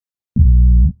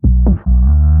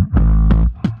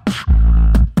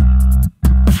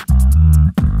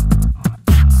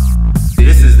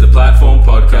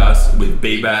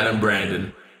Be Bad and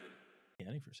Brandon.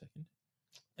 For a second.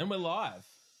 And we're live.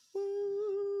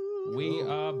 We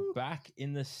are back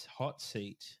in this hot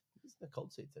seat. It's the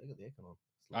cold seat. I got the aircon on.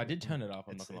 I did turn it up,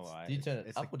 I'm not going to lie. Do you turn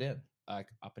it up or down? Like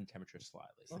up in temperature slightly.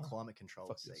 It's the climate control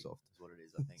Fuck, seat. it's soft. Is what it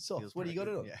is, I think. Soft. Feels What do you got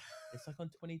pretty it on? good. It's like on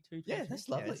 22. Yeah, that's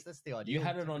lovely. Yeah, that's the idea. You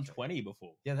had it on 20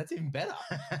 before. Yeah, that's even better.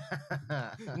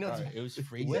 No, No, Bro, it was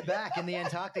freezing. we're back in the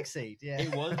Antarctic seat. Yeah,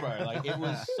 It was, bro. Like, it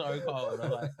was so cold. I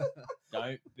was like,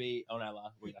 don't be on our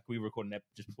last. We recorded an ep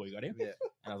just before you got here. Yeah.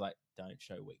 And I was like, don't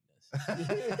show weakness.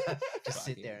 Just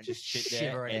sit Fucking there and just sit there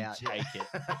shiver it and out. take it.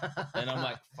 And I'm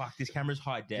like, fuck, this camera's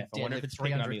high def. I wonder if it's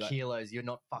picking 300 on me. Like, kilos. You're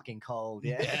not fucking cold.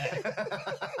 Yeah.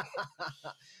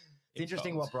 It's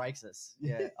interesting cold. what breaks us.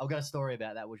 Yeah, I've got a story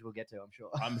about that, which we'll get to, I'm sure.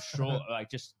 I'm sure, like,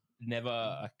 just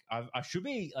never. I should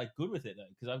be like good with it though,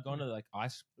 because I've gone to like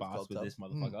ice baths cold with tub. this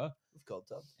motherfucker, With cold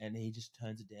tub. and he just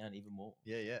turns it down even more.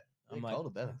 Yeah. I'm like, colder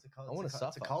better. It's a cold, I want to it's a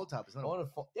suffer. cold tub. It's not I want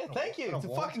to. Yeah, not a- thank you. not a It's a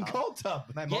warm fucking tub. cold tub.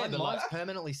 Mate, Yeah, mine's but like-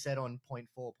 permanently set on 0.4,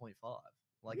 0.5.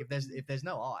 Like if there's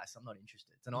no ice, I'm not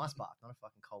interested. It's an ice bath, not a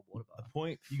fucking cold water bath.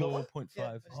 You got one? 0.4, Yeah, 0.5.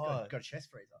 I just Oh. got a chest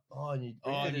freezer. Oh, and you.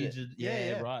 Oh, refitted you it. just, Yeah,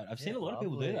 yeah. right. I've seen a lot of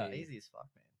people do lovely. that. Easy as fuck,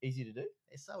 man. Easy to do.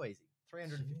 It's so easy.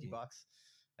 350 Shit. bucks,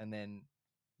 and then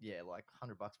like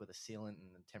 $100 worth of sealant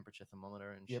and a temperature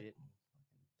thermometer and Yep. shit.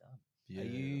 Fucking done. Are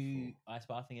you ice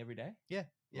bathing every day? Yeah,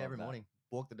 Love every that. morning.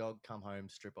 Walk the dog, come home,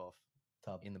 strip off,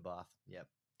 Tub? in the bath. Yep,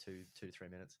 2 to 3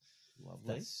 minutes.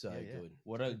 Lovely. That's so Yeah. good.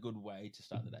 What a good way to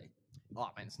start the day. Oh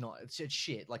man, it's not. It's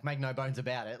shit. Like make no bones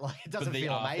about it. Like it doesn't the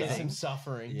feel after- There's amazing. some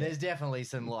suffering. There's definitely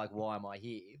some like, why am I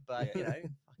here? But Yeah. you know,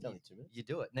 It's only 2 minutes. you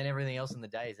do it, and then everything else in the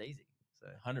day is easy. So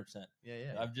 100%.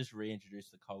 yeah. I've just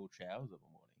reintroduced the cold showers of the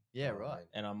morning, Yeah, Oh, right. mate.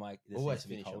 and I'm like, this Always needs to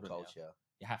be finish on colder cold now. shower.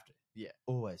 You have to,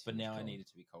 Always. but finish now I cold. need it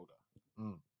to be colder.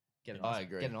 Get an I ice,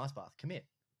 agree. Get an ice bath. Commit.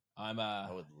 I'm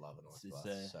I would love an ice It's,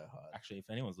 bath so hard. actually, if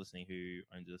anyone's listening who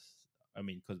owns us, I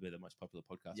mean, because we're the most popular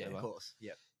podcast Yeah, ever, Of course.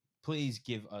 Yep. please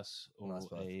give us all Nice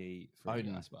bath. a free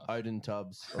Odin, ice bath. Odin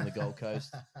Tubs on the Gold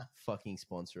Coast. Fucking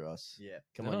sponsor us. Yeah.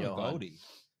 Come They're on, not a Johan. Goldie.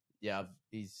 Yeah,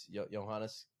 he's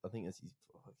Johannes. I think that's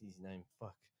his name.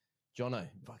 Fuck. Jono.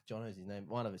 Fuck, Jono's his name.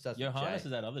 One of us. Starts with Johannes J.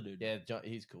 is that other dude. Yeah,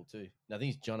 he's cool too. No, I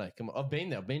think it's Jono. Come on. I've been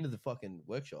there. I've been to the fucking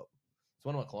workshop. It's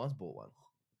one of my clients bought one.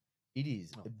 It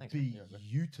is Oh, a thanks, man. Yeah,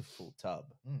 beautiful tub.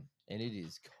 Mm. And it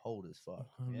is cold as fuck.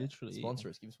 Oh, Yeah. literally. Sponsor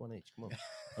us. Give us one each. Come on.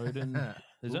 Odin.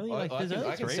 There's only I- like I, there's can,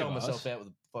 only I can three sell of us. myself out with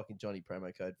a fucking Johnny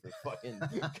promo code for a fucking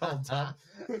cold tub.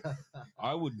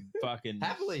 I would fucking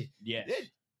Happily. Yes. Yeah,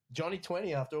 Johnny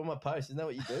 20 after all my posts. Isn't that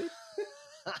what you do?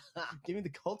 Give me the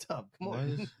cold tub. Come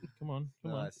on. Nice. Come on.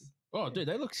 Nice. Oh, dude,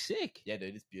 they look sick. Yeah,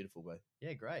 dude, it's beautiful, bro.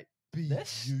 Yeah, great. They're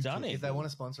stunning. If they want to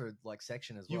sponsor like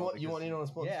section as well, You want in on a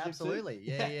sponsorship? Yeah, too? absolutely.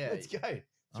 Yeah. Let's go.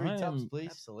 I 3 tubs, am- please.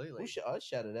 Absolutely. I'd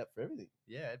shout it out for everything.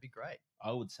 Yeah, it'd be great.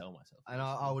 I would sell myself. And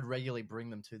I would regularly bring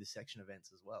them to the section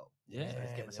events as well. Yeah, So just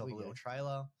there get myself we a little go.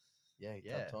 trailer. Yeah,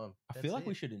 Yeah. tough time. I feel that's like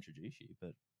we it. should introduce you,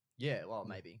 but Yeah, well,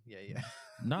 maybe. Yeah.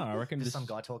 no, I reckon Just just some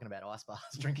guy talking about ice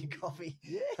baths, drinking coffee.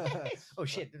 Yeah. Oh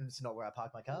shit! It's not where I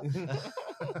park my car.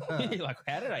 You're like,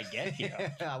 how did I get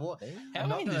here? I walk, How I am I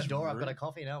knocked in on the this door. I've got a room?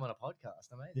 coffee now. I'm on a podcast.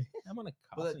 Mate. I'm on a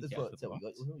Well, casting that's couch what with we got.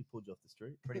 box. We pulled you off the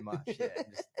street. Pretty much. Yeah.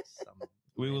 Just some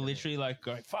We were random- literally like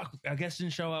going, fuck, our guest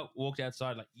didn't show up, walked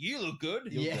outside, like, you look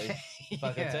good. You'll Yeah.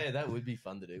 Fuck, I Yeah. tell you, that would be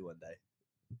fun to do one day.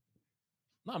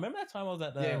 No, remember that time I was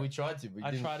at yeah, we tried to.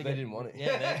 I tried to they get- didn't want it.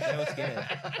 yeah, they were scared.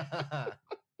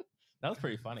 That was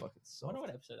pretty funny. Fucking I wonder soft. what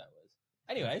episode that was.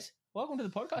 Anyways, welcome to the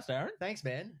podcast, Aaron. Thanks,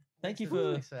 man. Thank you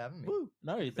Thanks for having me. Woo.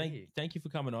 No, be thank here. thank you for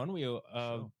coming on. We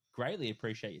Sure. greatly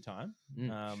appreciate your time.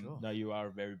 Sure. No, you are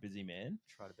a very busy man.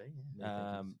 Try to be. Yeah.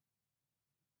 No, thank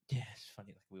you. Yeah, it's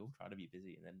funny. Like we all try to be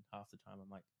busy, and then half the time I'm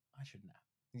like, I should nap.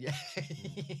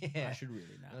 Yeah. I should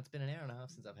really nap. Well, it's been an hour and a half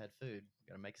since I've had food.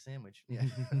 Got to make a sandwich. Yeah.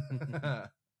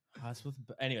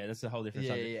 Anyway, that's a whole different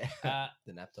yeah, subject. yeah.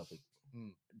 The nap topic.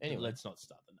 Anyway, Anyway. let's not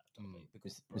start the nap topic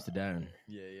because Mr. Darren,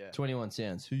 Yeah, yeah. 21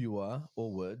 sounds. Who you are,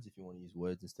 or words if you want to use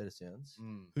words instead of sounds.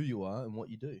 Mm, Who you are and what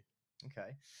you do.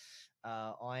 okay.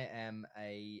 I am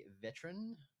a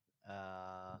veteran,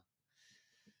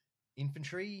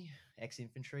 infantry,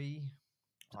 ex-infantry.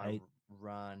 I Eight.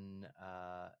 run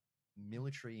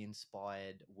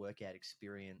military-inspired workout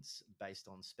experience based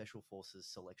on Special Forces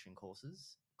selection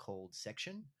courses called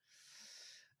Section.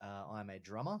 I'm a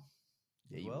drummer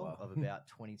Yeah, as you well are. of about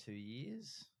 22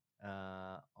 years.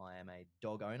 I am a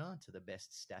dog owner to the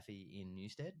best staffy in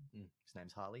Newstead. Mm. His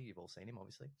name's Harley. You've all seen him,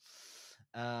 obviously.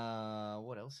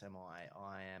 What else am I?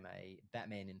 I am a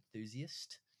Batman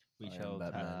enthusiast. We I am shall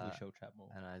Batman. we shall chat more.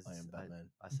 And I am Batman.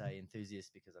 I say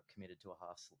enthusiast because I've committed to a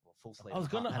full sleeve I was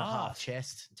gonna and a half ask.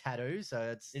 chest tattoo. So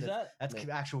that's No.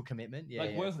 actual commitment. Yeah,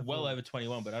 Like yeah, we're it's the well full- over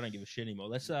 21, but I don't give a shit anymore.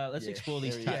 Let's Yeah. explore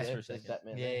these There he tats is. for a There's second.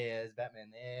 Batman Yeah, there. yeah, there's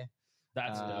Batman there.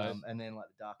 That's dope. And then like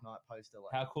the Dark Knight poster.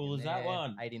 Like How cool in is that there,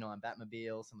 one? 89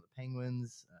 Batmobile, some of the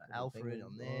Penguins, Couple of Alfred penguins.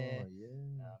 on there. Oh,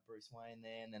 yeah. Bruce Wayne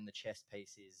there, and then the chest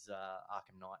piece is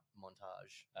Arkham Knight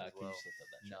montage as Can well. you slip up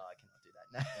that No, shot? I cannot do that.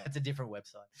 No, it's a different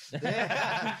website.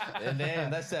 And then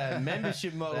that's a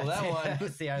membership model. That's That it. one.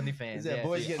 It's the OnlyFans. Is that yeah.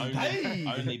 boys The getting only, paid?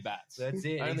 only bats. That's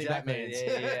it. Only exactly.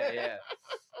 Batmans.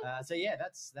 Yeah. So yeah,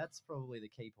 that's probably the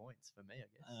key points for me, I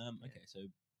guess. Okay, so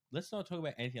let's not talk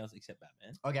about anything else except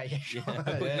Batman. Okay, yeah, sure.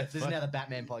 Yeah, This is now the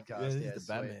Batman podcast. Yeah, this is yeah, the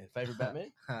sweet. Batman. Favorite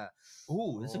Batman?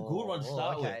 Ooh, it's a good one to Oh,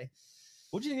 start with. okay.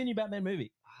 What do you think of the new Batman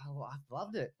movie? Oh, I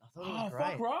loved it. I thought it was Oh,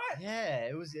 great. fuck right. Yeah,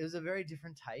 it was a very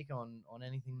different take on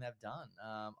anything they've done.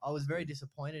 I was very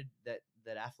disappointed that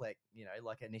Affleck,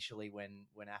 like initially when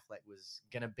Affleck was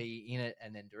gonna be in it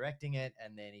and then directing it,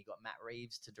 and then he got Matt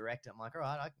Reeves to direct it. I'm like, all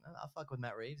right, I fuck with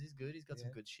Matt Reeves. He's good. He's got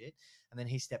some good shit. And then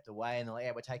he stepped away, and they're like,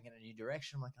 yeah, we're taking it in a new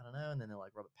direction. I'm like, I don't know. And then they're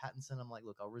like Robert Pattinson. I'm like,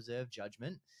 look, I'll reserve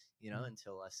judgment,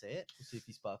 until I see it. We'll see if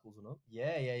he sparkles or not.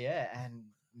 Yeah. And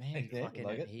man, Yeah, fucking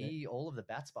like it, all of the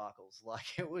bat sparkles. Like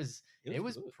it was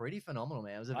good. pretty phenomenal,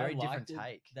 man. It was a I very liked different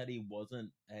it take. that he wasn't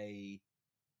he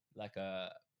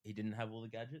didn't have all the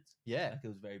gadgets. Yeah. Like it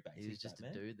was very basic. He was just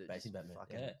Batman. a dude that Basic just Batman,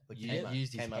 fucking yeah. But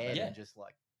used his came up head Batman. and just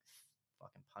like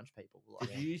fucking punch people. Like,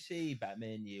 Did you see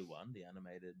Batman Year One, the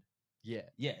animated? yeah.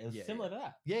 Yeah, it was Yeah, similar to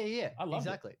that. Yeah. I loved it.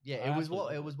 exactly. Yeah, I it was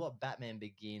absolutely loved what what Batman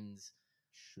Begins.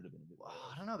 Should have been a bit.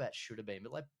 I don't know about should have been,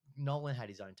 but like Nolan had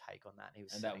his own take on that. And he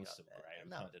was And that setting was up still that, great.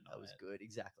 and I that, can't deny that was it. good,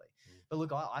 exactly. Mm. But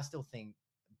look, I still think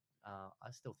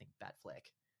Batfleck.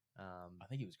 I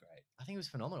think he was great. I think it was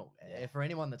phenomenal. Yeah. For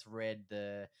anyone that's read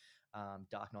the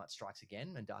Dark Knight Strikes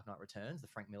Again and Dark Knight Returns, the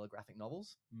Frank Miller graphic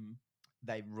novels, Mm.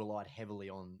 they relied heavily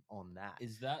on that.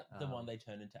 Is that the one Um, they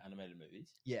turned into animated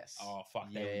movies? Yes. Oh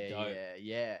fuck, they were dope.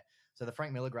 Yeah. So the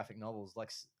Frank Miller graphic novels,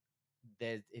 like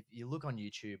there, if you look on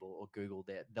YouTube or Google,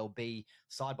 there'll be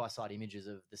side by side images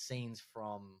of the scenes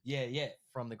from Yeah.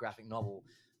 from the graphic novel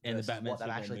And the versus Batman what they've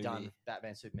Superman actually done movie. with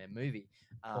Batman Superman movie,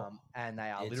 Oh, and they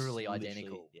are it's literally literally-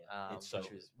 identical. yeah, it's so which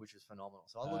good. was phenomenal.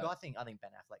 So look, I think Ben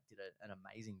Affleck did an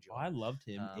amazing job. I loved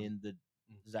him Um, in the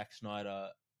Zack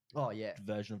Snyder Oh yeah,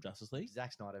 version of Justice League.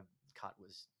 Zack Snyder cut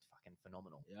was fucking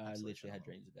phenomenal. Yeah, I Absolutely literally had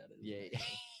phenomenal. dreams about it.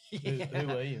 Yeah. Who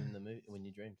were you in the movie when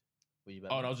you dreamed? Were you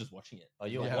Batman? Oh, and I was just watching it. Oh,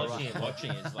 you were Yeah, watching right. it.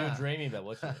 Watching it. It's You were like- dreaming about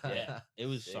watching it. Yeah, it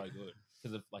was so Sick. good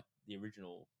because of like the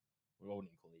original. We wouldn't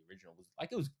even call it the original. Was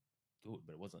like it was good,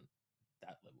 but it wasn't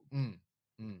that level.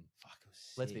 Fuck, it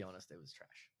was. Let's be sick. honest, it was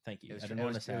trash. Thank you. It was, I didn't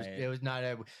want to say it was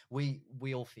no.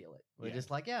 We all feel it. We're Yeah. just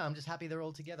like, yeah, I'm just happy they're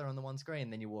all together on the one screen.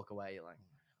 Then you walk away, you're like,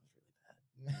 that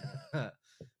was really bad. but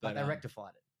But, they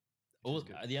rectified it. which was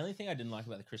good. The only thing I didn't like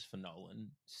about the Christopher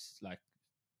Nolan like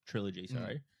trilogy, Mm.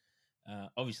 sorry,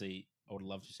 obviously I would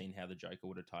love to have seen how the Joker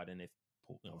would have tied in if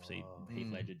obviously Oh. Heath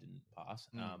Mm. Ledger didn't pass,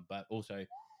 Mm. but also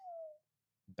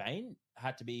Bane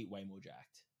had to be way more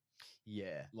jacked.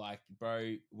 Yeah. Like,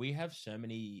 bro, we have so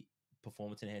many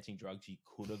performance enhancing drugs you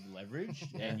could have leveraged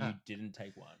and you didn't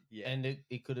take one. Yeah. And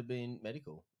it could have been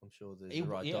medical. I'm sure there's the It-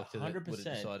 right yeah, doctor that would have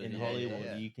 100% decided. in Yeah, Hollywood,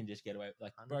 yeah. you can just get away.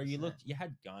 Like, bro, you 100%. you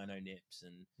had gyno nips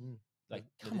and Mm. like,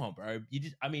 But come it- on, bro.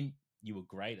 You were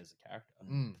great as a character. Mm.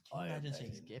 Can you I imagine okay.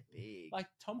 seeing Things get big. like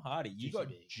Tom Hardy? You Juicy got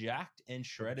big. jacked and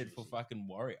shredded for juicy. fucking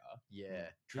Warrior. yeah.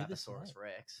 Do the Traposaurus same.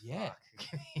 Rex. Yeah.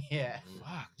 Fuck. Yeah.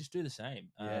 Fuck, just do the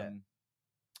same. Yeah.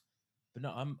 But no,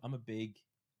 I'm a big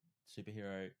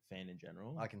superhero fan in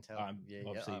general. I can tell. I'm Yeah.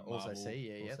 obviously I also Marvel,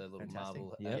 see. Yeah. Also, a little Fantastic.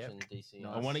 Marvel Yep. action DC.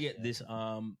 I want to get Yeah. this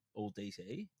all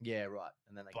DC. Yeah. Right.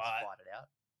 And then they can But- fight it out.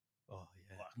 Oh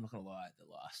yeah. But I'm not gonna lie, the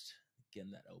last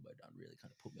getting that elbow done really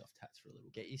kind of put me off tats for a little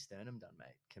bit. Get your sternum done,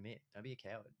 mate. Commit. Don't be a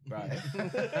coward. Bro,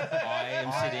 I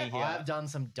am sitting here. I've done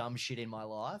some dumb shit in my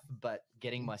life, but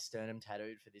getting my sternum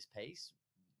tattooed for this piece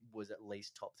was at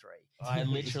least top 3. I It's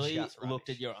literally just looked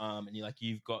rubbish. at your arm and you're like,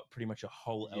 you've got pretty much a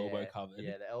whole elbow covered.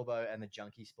 Yeah, the elbow and the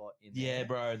junkie spot in Yeah, there.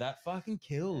 bro, that fucking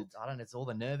killed. It's all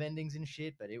the nerve endings and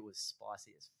shit, but it was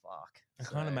spicy as fuck. I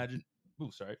So, can't imagine. Oh,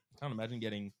 sorry. I can't imagine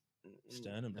getting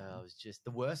sternum No, done. it was just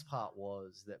the worst part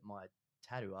was that my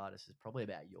tattoo artist is probably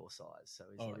about your size, so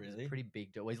he's, Oh, he's really? a pretty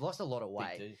big dude. Well, he's lost a lot of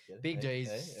weight. Big D, get it? Big Hey, D's.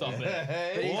 hey, Stop hey, it.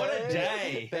 hey, What a hey,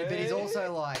 day. But he's hey.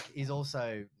 also like he's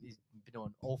been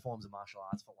doing all forms of martial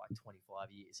arts for like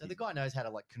 25 years. So the guy knows how to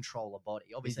like control a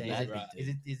body. Obviously, He's he's, that a,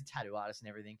 right. he's a tattoo artist and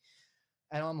everything.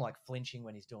 And I'm like flinching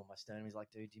when he's doing my sternum. He's like,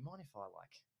 dude, do you mind if I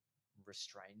like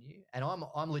restrain you? And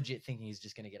I'm legit thinking he's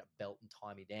just going to get a belt and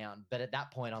tie me down. But at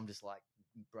that point, I'm just like,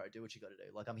 bro, do what you got to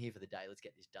do. Like, I'm here for the day. Let's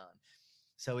get this done.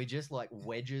 So he just like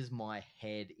wedges my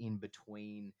head in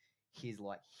between his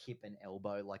like hip and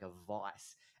elbow like a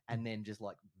vice, and then just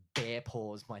like bear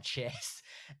paws my chest,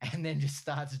 and then just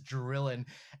starts drilling.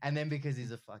 And then because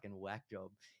he's a fucking whack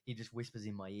job, he just whispers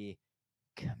in my ear,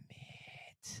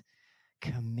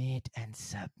 commit and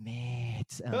submit.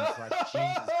 And I was like,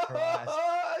 Jesus Christ.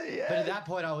 Yeah. But at that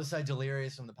point, I was so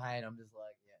delirious from the pain. I'm just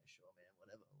like, yeah, sure, man,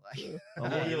 whatever.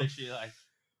 Like, Yeah, you're literally like,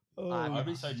 I'd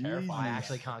be so terrified. I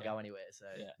actually can't go anywhere. So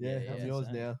Yeah, I'm yours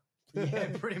same. now. yeah,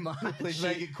 pretty much. Please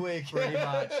make it quick. Pretty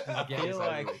much. Just I get feel this over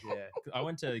like- with, yeah. I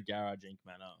went to Garage Ink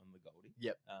Manor on the Goldie.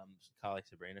 Yep. Carly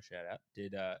Sabrina, shout out,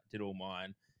 did all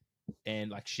mine,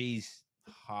 and like she's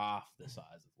half the size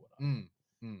of what I am.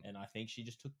 And I think she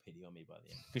just took pity on me by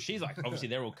the end, because she's like, obviously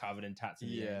they're all covered in tats in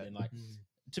the end, and like,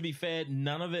 to be fair,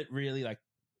 none of it really, like,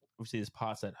 obviously there's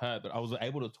parts that hurt, but I was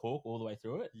able to talk all the way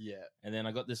through it. Yeah. And then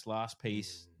I got this last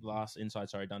inside,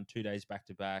 done 2 days back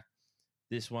to back,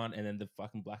 this one, and then the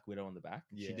fucking Black Widow on the back.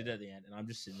 She Yeah. did it at the end, and I'm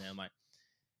just sitting there, I'm like,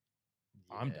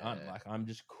 I'm done. Like, I'm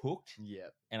just cooked. Yeah.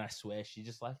 And I swear, she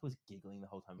just like was giggling the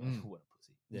whole time. Like, what a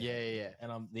pussy. Yeah.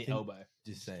 And I'm the Can- elbow.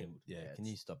 Just saying, killed. yeah. Can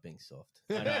you stop being soft?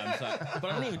 I know. I'm just like,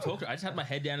 but I didn't even talk to her. I just had my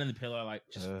head down in the pillow, like,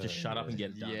 just shut up and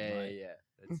get it done. Yeah.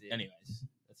 Like, That's it. Anyways,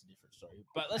 that's a different story.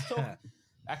 But let's talk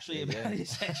actually about this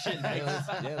section.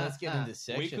 Let's get into We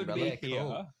section, could brother. be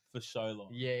here for so long.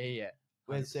 Yeah.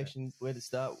 Where's 100%. section? Where to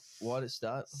start? Why to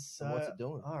start? And what's it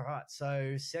doing? All right.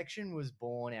 So section was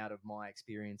born out of my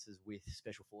experiences with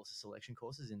Special Forces selection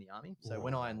courses in the Army. So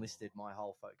when I enlisted, my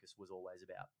whole focus was always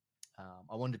about,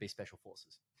 I wanted to be Special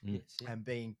Forces. Yes, And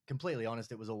being completely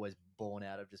honest, it was always born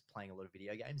out of just playing a lot of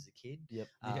video games as a kid. Yep.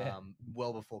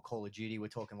 Well before Call of Duty, we're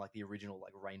talking like the original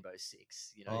like Rainbow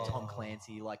Six, Tom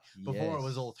Clancy, like before it yes.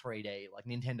 was all 3D, like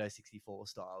Nintendo 64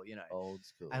 style, Old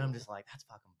school. And I'm just like, that's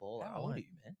fucking baller. How old are you,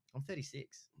 man? I'm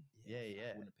 36. Yeah.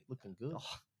 Wouldn't have picked looking good.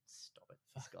 Oh, stop it,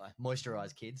 this guy.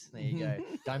 Moisturize, kids. There you go.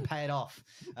 Don't pay it off.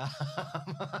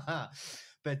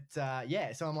 But so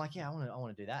I'm like, I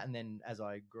want to do that. And then as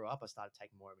I grew up, I started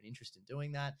taking more of an interest in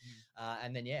doing that.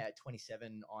 And then at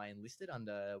 27, I enlisted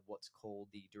under what's called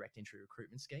the Direct Entry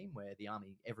Recruitment Scheme, where the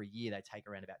Army every year they take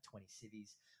around about 20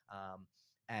 civvies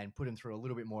and put them through a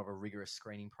little bit more of a rigorous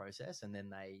screening process, and then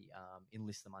they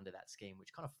enlist them under that scheme,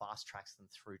 which kind of fast tracks them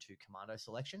through to commando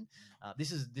selection.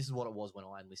 This is what it was when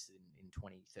I enlisted in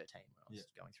 2013, when I was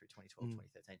going through 2012,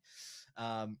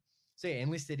 2013.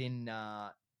 Enlisted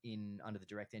in under the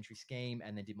direct entry scheme,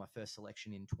 and then did my first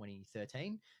selection in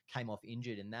 2013. Came off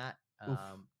injured in that.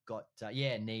 Got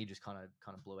knee just kind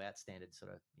of blew out, standard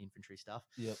sort of infantry stuff.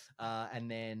 Yep. And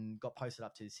then got posted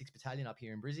up to the 6th Battalion up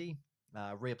here in Brizzy.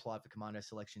 Reapplied for commando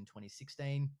selection in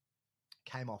 2016.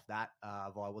 Came off that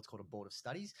via what's called a board of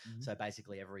studies. So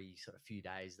basically every sort of few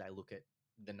days they look at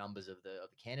the numbers of the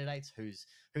candidates, who's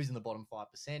in the bottom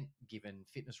 5%, given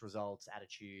fitness results,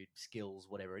 attitude, skills,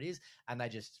 whatever it is, and they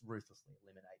just ruthlessly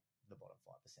eliminate the bottom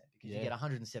 5%, because you get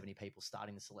 170 people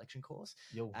starting the selection course,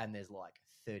 and there's like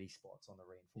 30 spots on the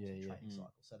reinforcement training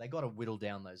cycle. So they got to whittle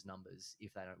down those numbers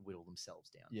if they don't whittle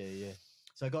themselves down.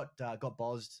 So I got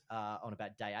bozzed on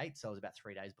about day 8, so it was about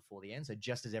 3 days before the end. So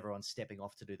just as everyone's stepping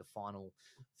off to do the final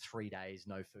 3 days,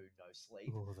 no food, no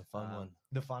sleep. Oh, the fun one.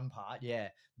 The fun part,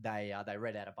 they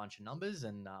read out a bunch of numbers,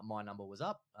 and my number was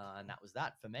up, and that was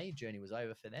that for me. Journey was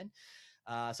over for then.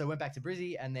 So I went back to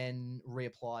Brizzy and then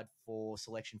reapplied for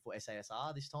selection for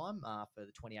SASR this time for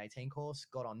the 2018 course.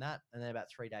 Got on that, and then about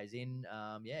 3 days in,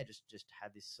 just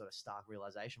had this sort of stark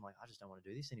realization, like, I just don't want to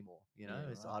do this anymore.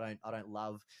 I don't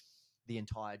love the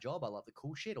entire job. I love the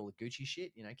cool shit, all the Gucci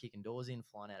shit, kicking doors in,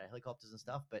 flying out of helicopters and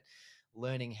stuff, but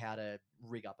learning how to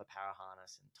rig up a para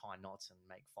harness and tie knots and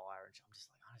make fire, and I'm just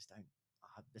like, I just don't.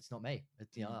 It's not me.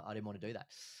 I didn't want to do that.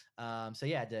 I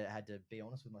had to be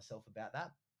honest with myself about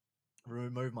that.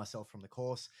 Remove myself from the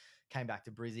course. Came back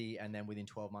to Brizzy, and then within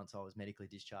 12 months, I was medically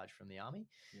discharged from the Army.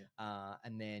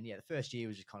 And then the first year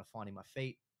was just kind of finding my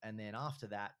feet. And then after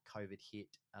that, COVID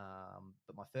hit.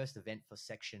 But my first event for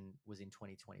section was in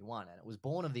 2021. And it was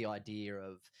born of the idea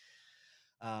of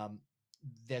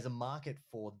there's a market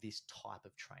for this type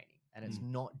of training. And it's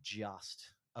not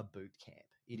just a boot camp.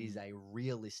 It is a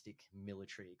realistic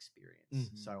military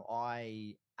experience. So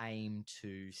I aim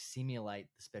to simulate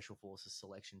the Special Forces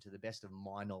selection to the best of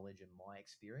my knowledge and my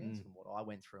experience and what I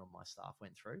went through and my staff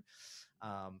went through.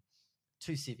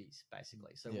 To civvies,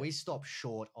 basically. So we stop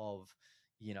short of,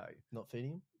 not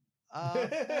feeding him.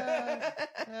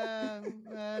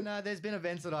 No, there's been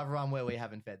events that I've run where we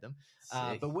haven't fed them,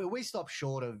 but we stop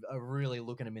short of really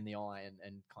looking them in the eye and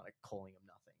kind of calling them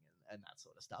nothing. and that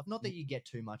sort of stuff. Not that you get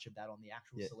too much of that on the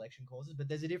actual selection courses, but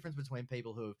there's a difference between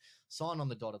people who have signed on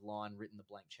the dotted line, written the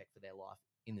blank check for their life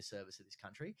in the service of this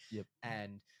country,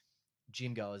 and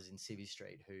gym goers in Civvy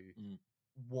Street who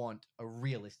want a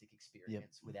realistic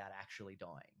experience without actually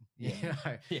dying. You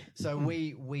know? So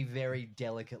we very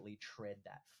delicately tread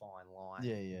that fine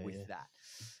line with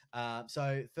that.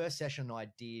 So first session I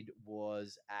did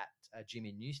was at a gym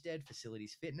in Newstead,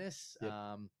 Facilities Fitness.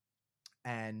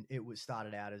 And it was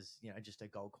started out as, you know, just a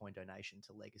gold coin donation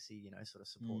to Legacy, you know, sort of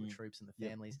support the troops and the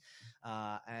families.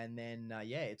 And then,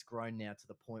 it's grown now to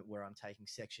the point where I'm taking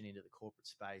section into the corporate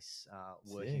space,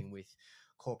 working with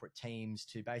corporate teams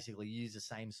to basically use the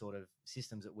same sort of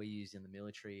systems that we used in the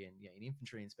military and in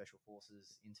infantry and special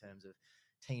forces in terms of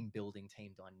team building,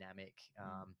 team dynamic,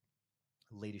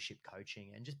 leadership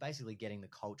coaching, and just basically getting the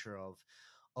culture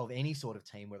of any sort of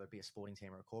team, whether it be a sporting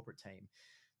team or a corporate team,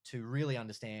 to really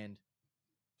understand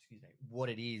what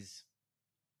it is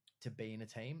to be in a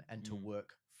team and to work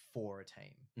for a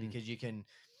team, because you can,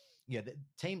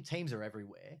 teams are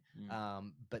everywhere.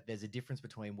 But there's a difference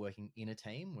between working in a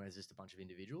team, where it's just a bunch of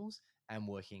individuals, and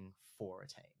working for a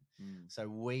team. So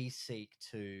we seek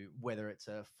to, whether it's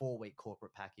a 4-week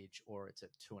corporate package or it's a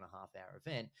 2.5-hour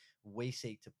event, we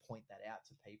seek to point that out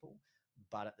to people,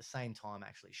 but at the same time,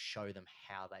 actually show them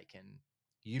how they can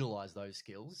utilize those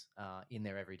skills in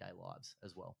their everyday lives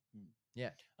as well.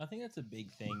 Yeah, I think that's a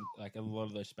big thing. Like a lot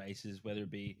of those spaces, whether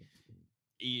it be,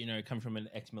 come from an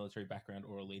ex-military background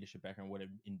or a leadership background,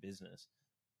 whatever, in business,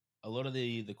 a lot of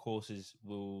the courses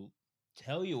will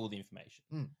tell you all the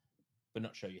information, but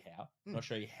not show you how, not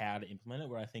show you how to implement it.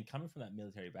 Where I think coming from that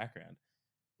military background,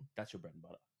 that's your bread and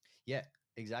butter. Yeah,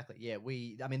 exactly. Yeah,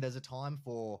 there's a time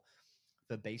for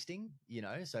beasting,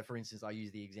 so for instance, I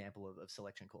use the example of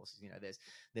selection courses.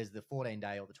 There's the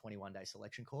 14-day or the 21-day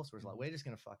selection course where it's like, we're just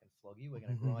going to fucking flog you, we're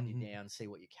going to grind you down, see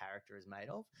what your character is made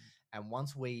of, and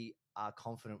once we are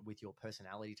confident with your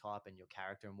personality type and your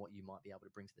character and what you might be able to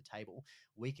bring to the table,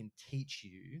 we can teach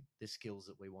you the skills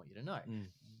that we want you to know.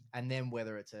 And then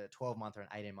whether it's a 12-month or an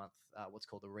 18-month what's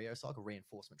called the RIO cycle,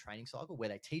 reinforcement training cycle, where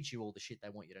they teach you all the shit they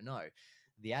want you to know,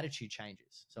 the attitude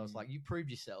changes. So it's like, you proved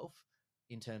yourself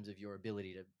in terms of your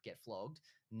ability to get flogged.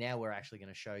 Now we're actually going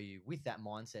to show you, with that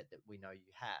mindset that we know you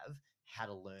have, how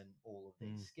to learn all of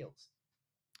these skills.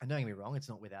 And don't get me wrong, it's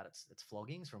not without its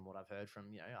floggings, from what I've heard from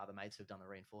other mates who've done the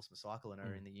reinforcement cycle and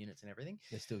are in the units and everything.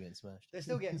 They're still getting smashed. They're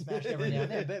still getting smashed every now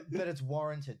and then, but it's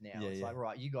warranted now. It's like,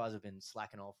 right, you guys have been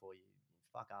slacking off, or you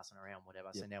fuck assing around, whatever.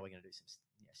 So now we're going to do some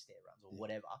stair runs or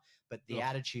whatever. But the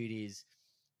attitude is,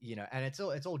 and it's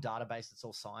all data based, it's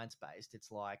all science based.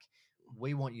 It's like,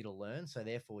 we want you to learn, so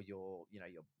therefore your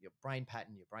brain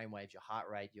pattern, your brain waves, your heart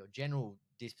rate, your general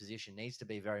disposition needs to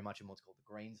be very much in what's called the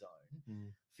green zone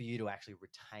for you to actually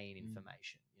retain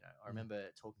information. I remember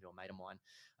talking to a mate of mine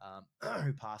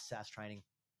who passed SAS training,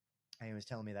 and he was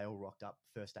telling me they all rocked up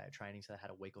first day of training, so they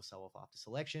had a week or so off after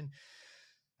selection,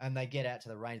 and they get out to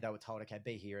the range. They were told, okay,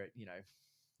 be here at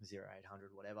 0800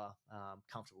 whatever,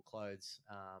 comfortable clothes,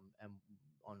 and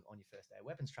on your first day of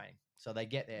weapons training. So they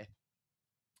get there.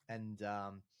 And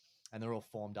they're all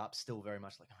formed up, still very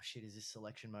much like, oh shit, is this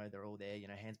selection mode? They're all there,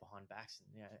 hands behind backs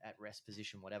and at rest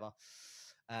position, whatever.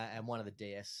 And one of the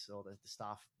DS or the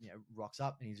staff, rocks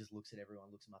up, and he just looks at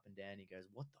everyone, looks them up and down. And he goes,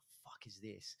 "What the fuck is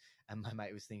this?" And my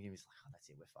mate was thinking, he was like, "Oh, that's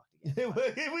it, we're fucked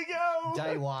again." Here we go.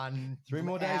 Day one, 3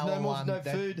 more days, no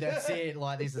food. That's it.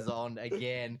 Like, this is on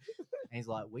again. And he's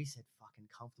like, "We said fucking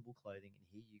comfortable clothing, and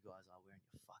here you guys are wearing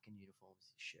your fucking uniforms,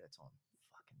 your shirts on.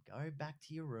 Fucking go back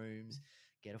to your rooms.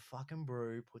 Get a fucking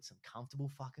brew, put some comfortable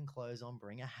fucking clothes on,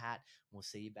 bring a hat, and we'll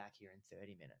see you back here in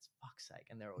 30 minutes. Fuck's sake."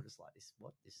 And they're all just like, "This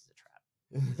is a trap.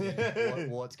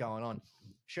 What's going on?"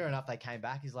 Sure enough, they came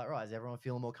back. He's like, "Right, is everyone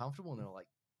feeling more comfortable?" And they're like,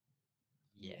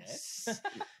 "Yes."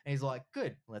 And he's like,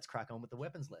 "Good, let's crack on with the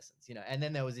weapons lessons." And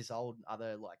then there was this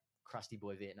other like crusty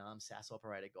boy Vietnam SAS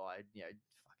operator guy,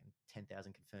 fucking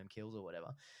 10,000 confirmed kills or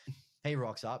whatever. He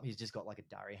rocks up. He's just got like a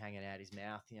durry hanging out his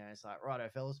mouth. It's like, "Righto,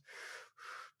 fellas."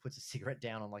 Puts a cigarette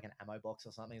down on like an ammo box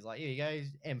or something. He's like, "Here you go,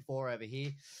 M4 over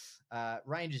here.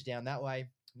 Range is down that way.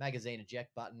 Magazine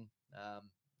eject button,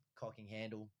 cocking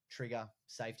handle, trigger,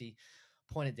 safety.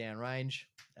 Point it down range.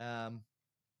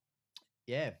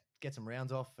 Get some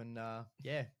rounds off and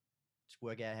just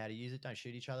work out how to use it. Don't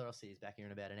shoot each other. I'll see you back here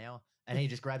in about an hour." And he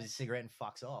just grabs his cigarette and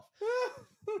fucks off.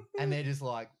 And they're just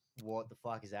like, "What the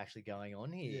fuck is actually going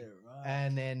on here?" Yeah, right.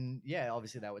 And then,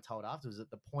 obviously they were told afterwards that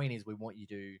the point is, we want you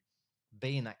to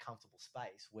be in that comfortable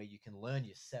space where you can learn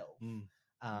yourself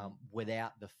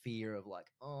without the fear of like,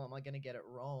 "Oh, am I going to get it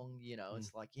wrong?"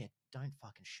 It's like, don't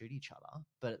fucking shoot each other,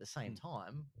 but at the same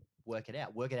time, work it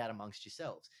out amongst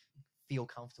yourselves. feel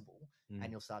comfortable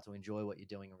and you'll start to enjoy what you're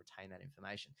doing and retain that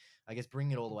information. I guess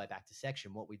bringing it all the way back to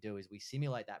section, what we do is we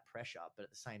simulate that pressure, but at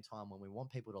the same time, when we want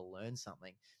people to learn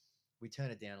something, we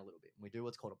turn it down a little bit. We do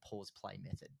what's called a pause play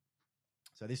method.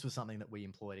 So this was something that we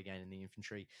employed again in the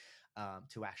infantry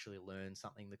to actually learn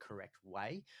something the correct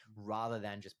way rather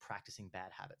than just practicing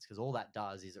bad habits, because all that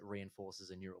does is it reinforces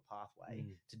a neural pathway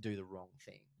to do the wrong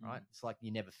thing, right? It's like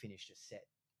you never finished a set,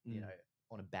 you know,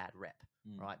 on a bad rep,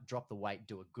 right? Drop the weight,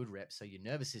 do a good rep, so your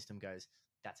nervous system goes,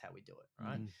 that's how we do it,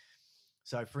 right?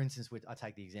 So for instance, I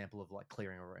take the example of like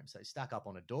clearing a room. So you stack up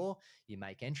on a door, you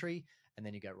make entry, and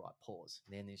then you go, right, pause.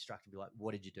 And then the instructor will be like,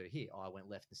 what did you do here? Oh, I went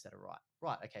left instead of right.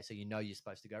 Right, okay, so you know you're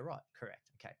supposed to go right. Correct.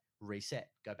 Okay, reset.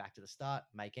 Go back to the start,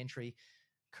 make entry.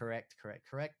 Correct.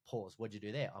 Pause. What'd you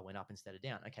do there? I went up instead of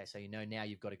down. Okay, so you know now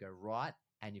you've got to go right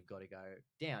and you've got to go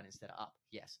down instead of up.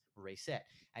 Yes, reset.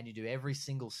 And you do every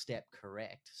single step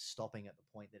correct, stopping at the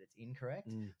point that it's incorrect.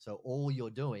 So all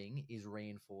you're doing is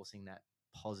reinforcing that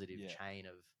positive chain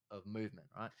of movement,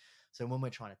 right? So when we're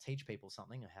trying to teach people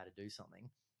something or how to do something,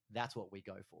 that's what we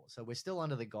go for. So we're still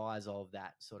under the guise of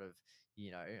that sort of,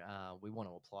 you know, we want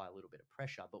to apply a little bit of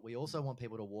pressure, but we also want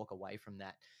people to walk away from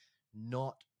that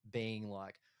not being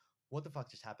like, what the fuck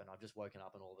just happened? I've just woken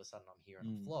up and all of a sudden I'm here and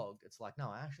I'm flogged. It's like, no,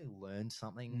 I actually learned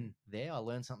something there. I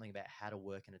learned something about how to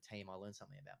work in a team. I learned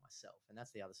something about myself. And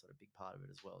that's the other sort of big part of it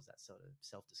as well, is that sort of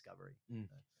self-discovery.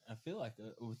 I feel like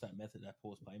with that method, that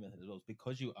pause play method as well, is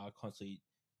because you are constantly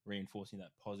reinforcing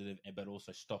that positive, but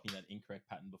also stopping that incorrect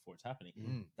pattern before it's happening.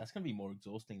 That's going to be more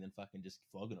exhausting than fucking just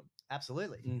flogging them.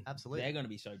 Absolutely. Absolutely. They're going to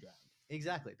be so drained.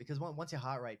 Exactly. Because once your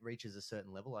heart rate reaches a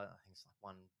certain level, I think it's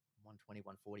like 120,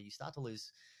 140, you start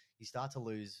to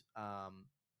lose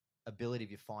ability of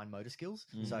your fine motor skills.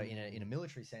 So in a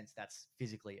military sense, that's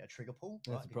physically a trigger pull.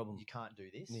 That's the problem. You can't do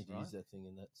this. You need to use that thing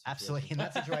in that situation. Absolutely. In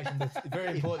that situation, that's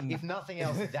very important. If nothing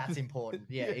else, that's important.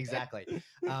 Yeah, exactly.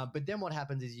 But then what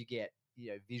happens is you get,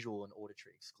 you know, visual and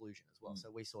auditory exclusion as well. So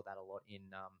we saw that a lot in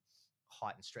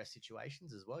heightened stress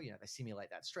situations as well. You know, they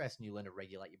simulate that stress and you learn to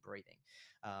regulate your breathing.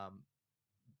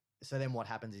 So then what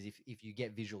happens is if you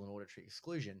get visual and auditory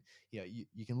exclusion, you know,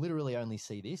 you can literally only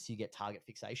see this. You get target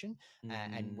fixation.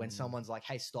 And when someone's like,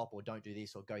 hey, stop, or don't do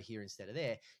this, or go here instead of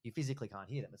there, you physically can't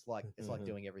hear them. It's like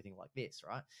doing everything like this,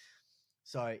 right?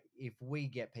 So if we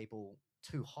get people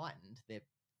too heightened, they're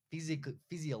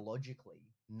physiologically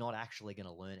not actually going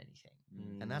to learn anything.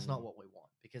 And that's not what we want,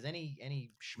 because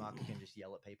any schmuck can just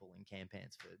yell at people in camp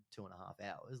pants for 2.5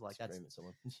 hours. Like, that's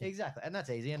someone. Exactly. And that's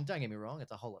easy. And don't get me wrong,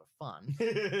 it's a whole lot of fun. But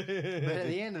at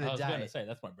the end of the day, I was going to say,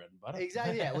 that's my bread and butter.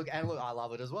 Exactly. Yeah. Look, I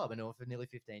love it as well. I've been doing it for nearly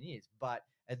 15 years. But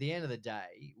at the end of the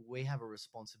day, we have a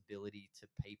responsibility to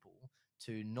people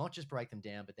to not just break them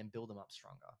down, but then build them up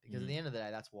stronger. Because at the end of the day,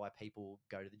 that's why people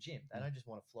go to the gym. They don't just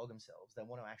want to flog themselves. They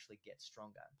want to actually get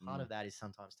stronger. Part of that is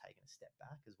sometimes taking a step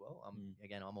back as well.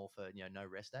 Again, I'm all for, you know, no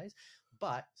rest days,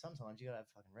 but sometimes you got to have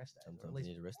fucking rest days. Sometimes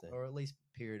you need a rest day. Or at least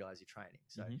periodize your training.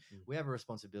 So we have a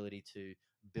responsibility to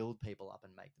build people up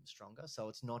and make them stronger. So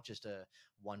it's not just a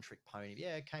one-trick pony.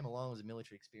 Yeah, it came along, was a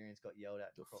military experience, got yelled at,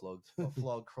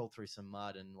 got crawled through some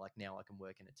mud, and like now I can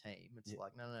work in a team. It's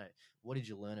like, no. What did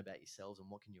you learn about yourselves, and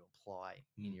what can you apply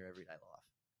in your everyday life?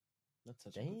 That's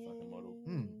such a good fucking model.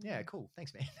 Yeah, cool.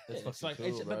 Thanks, man. That's it's like,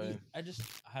 cool, but I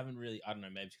haven't really, I don't know,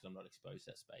 maybe because I'm not exposed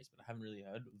to that space, but I haven't really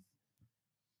heard of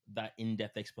that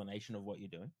in-depth explanation of what you're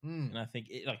doing. And I think,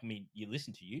 you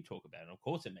listen to you talk about it, and of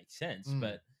course it makes sense,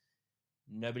 but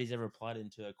nobody's ever applied it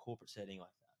into a corporate setting like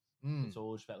that. It's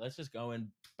all just about, let's just go and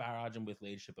barrage them with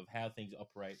leadership of how things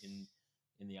operate in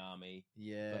the army.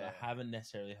 Yeah. But I haven't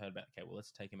necessarily heard about, okay, well,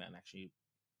 let's take them out and actually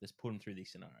let's put them through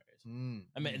these scenarios.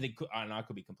 I mean, I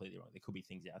could be completely wrong. There could be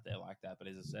things out there like that, but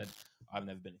as I said, I've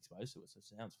never been exposed to it, so it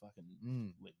sounds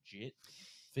fucking legit.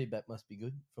 Feedback must be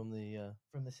good from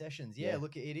the sessions. Yeah,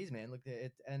 look, it is, man. Look,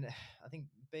 and I think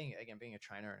being a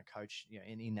trainer and a coach, you know,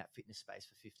 in that fitness space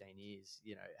for 15 years,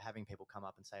 you know, having people come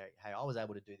up and say, hey, I was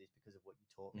able to do this because of what you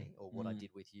taught me or what I did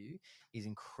with you is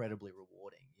incredibly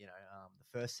rewarding. You know,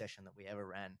 the first session that we ever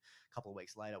ran, a couple of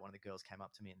weeks later, one of the girls came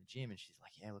up to me in the gym and she's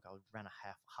like, yeah, look, I ran a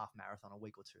half marathon a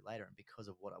week or two later, and because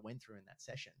of what I went through in that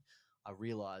session, I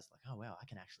realized, like, oh wow, I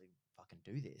can actually fucking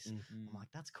do this. I'm like,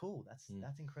 that's cool.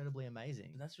 That's incredibly amazing.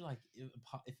 But that's like,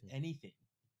 if anything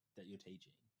that you're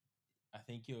teaching, I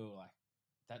think you're like,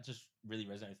 that just really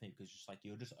resonates with me, because just like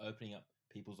you're just opening up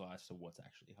people's eyes to what's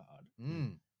actually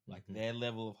hard. Like their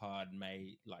level of hard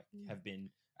may have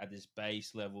been at this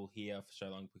base level here for so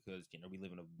long, because, you know, we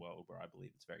live in a world where I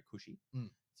believe it's very cushy.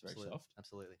 It's very soft.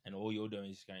 Absolutely. And all you're doing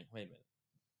is going, wait a minute,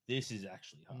 this is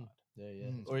actually hard.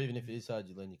 Or even if it is hard,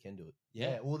 you learn you can do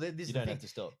it. Well, this you don't have to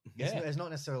stop. It's not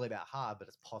necessarily about hard, but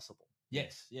it's possible.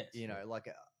 Yes. You know,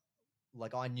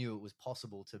 like I knew it was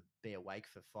possible to be awake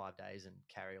for 5 days and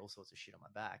carry all sorts of shit on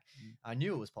my back. I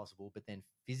knew it was possible, but then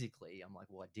physically, I'm like,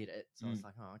 well, I did it. So I was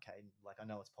like, oh, okay. Like, I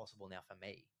know it's possible now for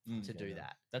me to do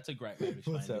that. That's a great way to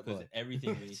explain it, because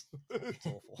everything it's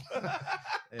awful.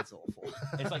 It's awful.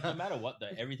 It's like, no matter what, though,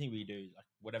 everything we do, like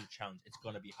whatever challenge, it's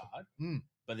going to be hard,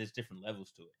 but there's different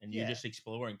levels to it. And you're just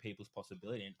exploring people's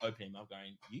possibility and opening them up,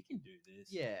 going, you can do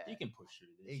this. Yeah. You can push through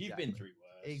this. Exactly. You've been through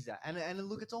worse. Exactly. And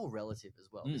look, it's all relative as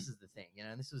well. This is the thing, you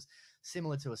know, and this was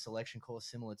similar to a selection course,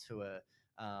 similar to a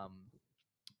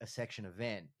section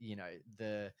event. You know,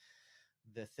 the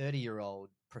 30-year-old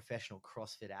professional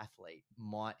CrossFit athlete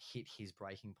might hit his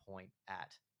breaking point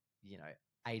at, you know,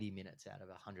 80 minutes out of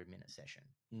a 100-minute session,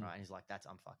 right? And he's like,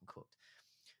 I'm fucking cooked.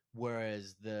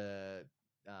 Whereas the,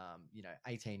 you know,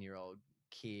 18-year-old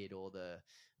kid or the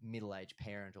middle-aged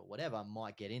parent or whatever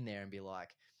might get in there and be like,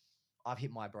 I've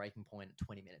hit my breaking point at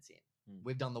 20 minutes in.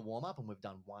 We've done the warm-up and we've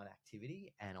done one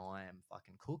activity and I am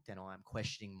fucking cooked and I am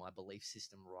questioning my belief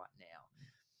system right now.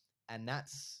 And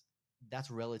that's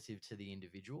relative to the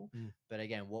individual. But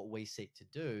again, what we seek to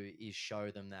do is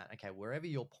show them that, okay, wherever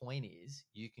your point is,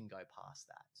 you can go past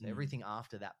that. So everything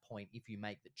after that point, if you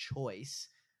make the choice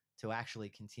to actually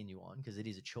continue on, because it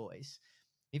is a choice,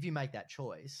 if you make that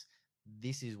choice,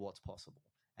 this is what's possible.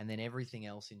 And then everything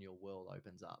else in your world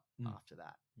opens up after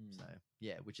that. So,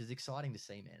 yeah, which is exciting to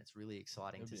see, man. It's really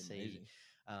exciting to see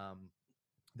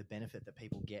the benefit that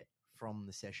people get from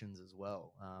the sessions as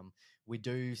well. We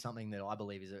do something that I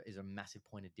believe is a massive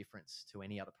point of difference to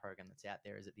any other program that's out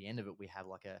there, is at the end of it, we have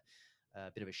like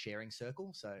a bit of a sharing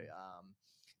circle. So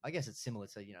I guess it's similar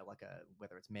to, you know, like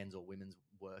whether it's men's or women's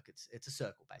work, it's a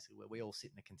circle basically where we all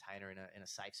sit in a container in a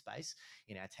safe space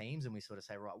in our teams, and we sort of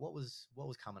say, right, what was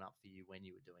coming up for you when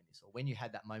you were doing this, or when you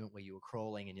had that moment where you were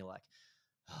crawling and you're like,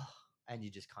 oh, and you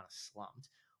just kind of slumped.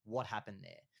 What happened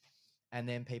there? And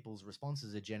then people's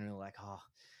responses are generally like,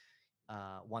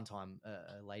 one time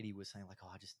a lady was saying like,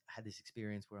 I just had this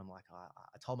experience where I'm like,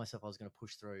 I told myself I was going to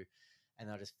push through, and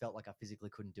I just felt like I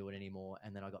physically couldn't do it anymore,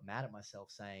 and then I got mad at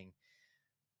myself saying,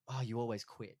 oh, you always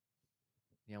quit.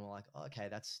 You know, we're like, oh, okay,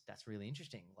 that's really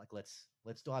interesting. Like, let's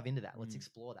dive into that. Let's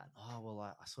explore that. Oh, well,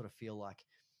 I sort of feel like,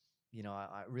 you know,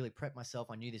 I really prepped myself.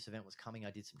 I knew this event was coming.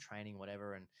 I did some training,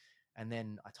 whatever. And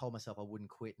then I told myself I wouldn't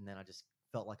quit. And then I just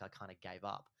felt like I kind of gave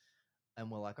up. And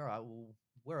we're like, all right, well,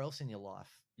 where else in your life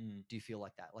do you feel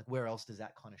like that? Like, where else does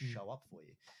that kind of show up for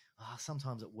you?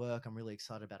 Sometimes at work, I'm really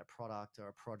excited about a product or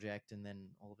a project, and then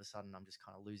all of a sudden I'm just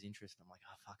kind of lose interest. And I'm like,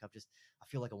 oh, fuck, I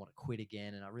feel like I want to quit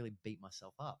again. And I really beat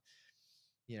myself up,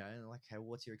 you know, and like, hey,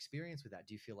 what's your experience with that?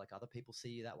 Do you feel like other people see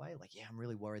you that way? Like, yeah, I'm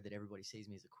really worried that everybody sees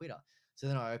me as a quitter. So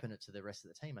then I opened it to the rest of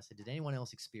the team. I said, did anyone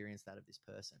else experience that of this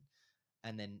person?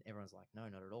 And then everyone's like, no,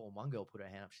 not at all. And one girl put her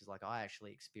hand up. She's like, I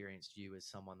actually experienced you as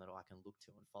someone that I can look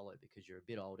to and follow because you're a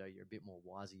bit older, you're a bit more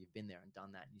wiser, you've been there and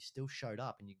done that, and you still showed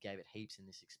up and you gave it heaps in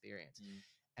this experience.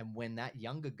 And when that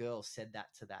younger girl said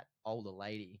that to that older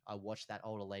lady, I watched that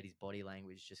older lady's body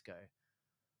language just go,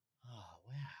 oh,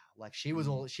 wow. Like she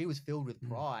was filled with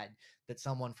pride that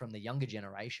someone from the younger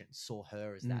generation saw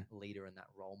her as that leader and that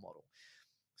role model.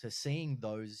 So seeing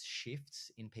those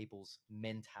shifts in people's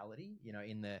mentality, you know,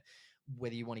 in the,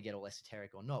 whether you want to get all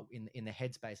esoteric or not, in the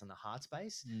headspace and the heart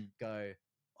space, go,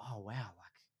 oh, wow,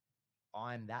 like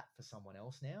I'm that for someone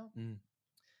else now.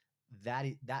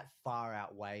 That far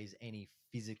outweighs any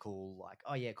physical, like,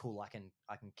 oh yeah, cool, I can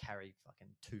carry fucking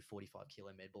 2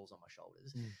 45-kilo med balls on my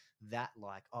shoulders. That,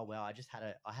 like, oh wow,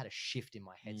 I had a shift in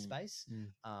my headspace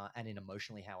and in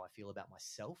emotionally how I feel about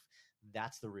myself.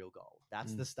 That's the real goal.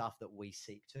 That's the stuff that we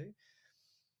seek to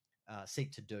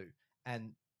do.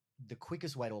 And the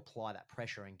quickest way to apply that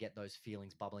pressure and get those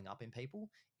feelings bubbling up in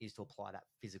people is to apply that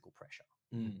physical pressure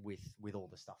with all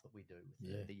the stuff that we do,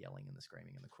 with the yelling and the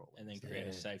screaming and the crawling. And then create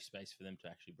a safe space for them to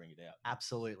actually bring it out.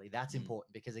 Absolutely. That's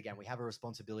important because, again, we have a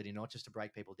responsibility not just to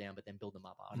break people down, but then build them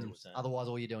up afterwards. 100%. Otherwise,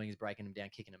 all you're doing is breaking them down,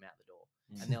 kicking them out the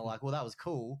door. And they're like, well, that was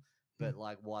cool, but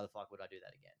like, why the fuck would I do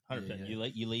that again?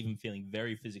 100%. You leave them feeling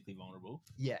very physically vulnerable.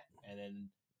 Yeah. And then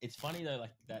it's funny though,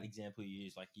 like that example you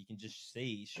use, like you can just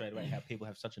see straight away how people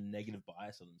have such a negative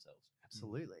bias on themselves.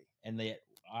 Absolutely. And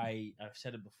I've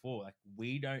said it before, like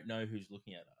we don't know who's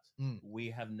looking at us.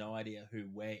 We have no idea who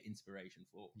we're inspiration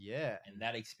for. Yeah. And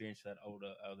that experience for that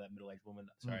middle-aged woman,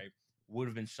 would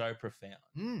have been so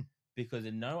profound. Because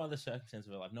in no other circumstance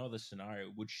of her life, no other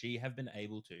scenario, would she have been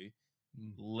able to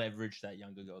leverage that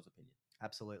younger girl's opinion.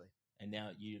 Absolutely. And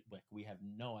now we have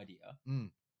no idea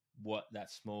what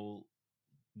that small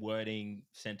wording,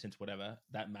 sentence, whatever,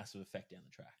 that massive effect down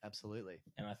the track. Absolutely.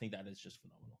 And I think that is just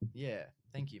phenomenal. Yeah.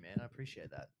 Thank you, man. I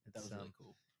appreciate that. That was really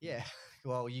cool. Yeah.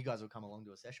 Well, you guys will come along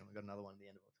to a session. We've got another one at the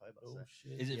end of October. Oh So.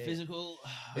 shit! Is it Yeah. physical?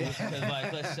 Because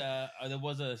like, let's. There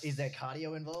was a. Is there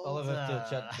cardio involved? I'll have to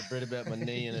chat to Britt about my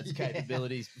knee and its Yeah.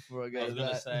 capabilities before I go I was to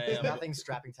gonna that. say, There's nothing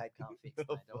strapping tape can't fix, mate.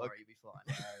 Oh, Don't fuck. worry, you'll be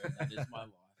fine. That is my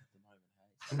life at the moment.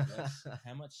 Hey, so that's-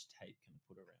 how much tape can I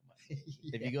put around my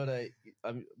knee? Have you got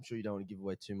I'm sure you don't want to give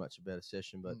away too much about a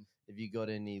session, but have you got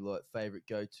any like favorite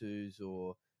go-tos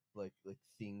or like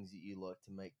things that you like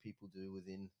to make people do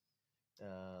within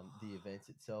the event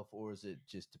itself, or is it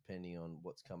just depending on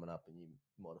what's coming up and you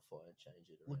modify and change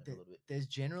it around a little bit? There's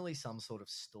generally some sort of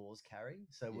stores carry,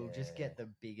 so we'll just Yeah. get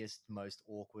the biggest, most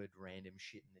awkward, random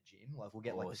shit in the gym. Like we'll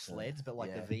get like the Awesome. sleds, but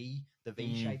like Yeah. the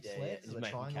V-shaped Yeah, sleds, just the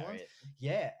make 'em triangle carry ones. it.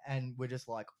 Yeah, and we're just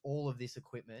like all of this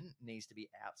equipment needs to be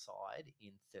outside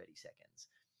in 30 seconds.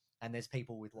 And there's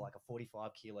people with like a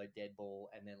 45 kilo dead ball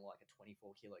and then like a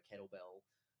 24 kilo kettlebell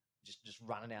just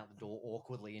running out the door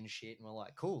awkwardly and shit. And we're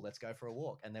like, cool, let's go for a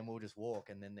walk. And then we'll just walk.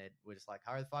 And then we're just like,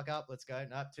 hurry the fuck up. Let's go.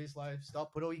 Nope, too slow.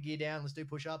 Stop. Put all your gear down. Let's do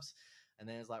push-ups. And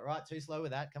then it's like, right, too slow with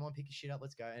that. Come on, pick your shit up.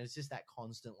 Let's go. And it's just that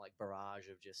constant like barrage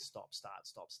of just stop, start,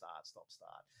 stop, start, stop,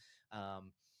 start.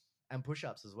 And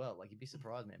push-ups as well. Like you'd be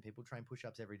surprised, man. People train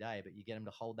push-ups every day, but you get them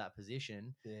to hold that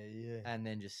position and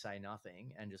then just say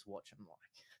nothing and just watch them like.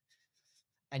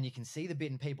 And you can see the bit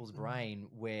in people's brain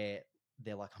where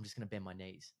they're like, I'm just going to bend my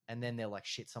knees. And then they're like,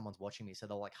 shit, someone's watching me. So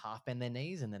they'll like half bend their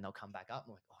knees and then they'll come back up.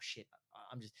 And like, oh shit,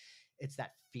 it's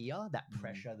that fear, that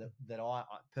pressure that I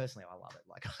personally, I love it.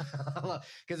 Like,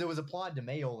 because it was applied to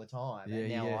me all the time. And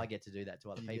now I get to do that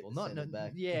to other people. Not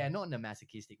in a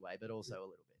masochistic way, but also a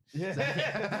little bit.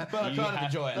 Yeah. But I kind of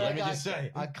enjoy it. Let me just say.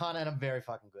 I kind of, and I'm very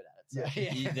fucking good at it.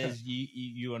 So,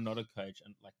 You are not a coach,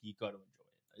 and like you got to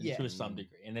enjoy it to some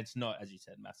degree. And it's not, as you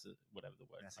said, whatever the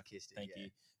word. Masochistic. Thank you,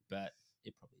 but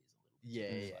it probably is a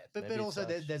little bit. Yeah. But also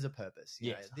there's a purpose.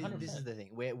 Yes, this is the thing.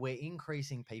 We're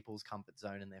increasing people's comfort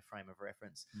zone and their frame of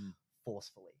reference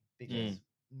forcefully because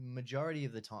majority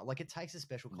of the time, like it takes a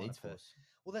special kind of person.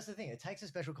 Well, that's the thing. It takes a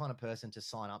special kind of person to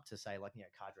sign up to say like,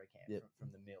 cadre camp from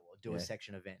the mill or do a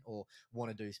section event or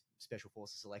want to do special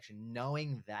forces selection,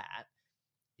 knowing that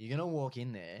you're going to walk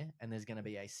in there and there's going to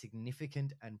be a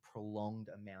significant and prolonged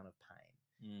amount of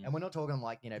pain. And we're not talking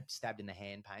like, stabbed in the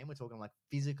hand pain. We're talking like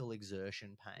physical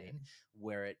exertion pain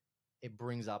where it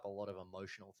brings up a lot of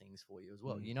emotional things for you as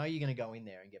well. You're going to go in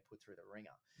there and get put through the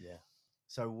ringer. Yeah.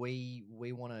 So we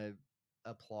want to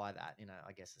apply that in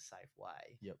I guess a safe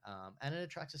way. Yep. And it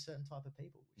attracts a certain type of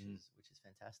people, which is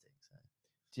fantastic. So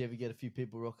do you ever get a few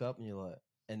people rock up and you're like,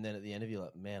 and then at the end of you're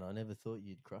like, man, I never thought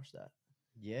you'd crush that.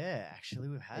 Yeah, actually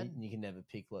we've had. And you can never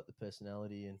pick like the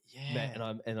personality and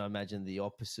I imagine the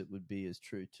opposite would be as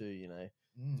true too,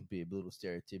 to be a little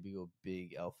stereotypical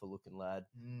big alpha looking lad,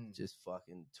 just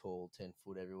fucking tall, 10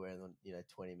 foot everywhere, and then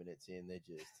 20 minutes in they're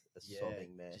just a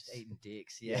sobbing mess, just eating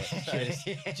dicks,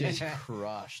 just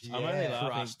crushed. I'm only laughing.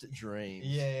 Crushed dreams.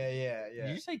 Yeah. Did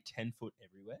you say 10 foot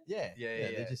everywhere? Yeah.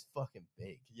 They're just fucking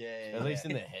big. At least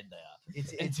in their head they are.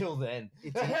 It's until then.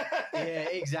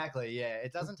 Exactly. Yeah,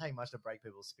 it doesn't take much to break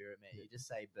people's spirit, man. You just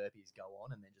say burpees, go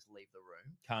on, and then just leave the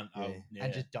room.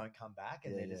 And just don't come back.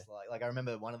 And they're just like I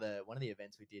remember one of the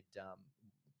events we did.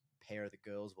 Pair of the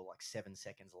girls were like 7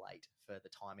 seconds late for the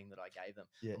timing that I gave them.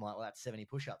 I'm like, well, that's 70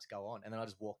 push-ups, go on. And then I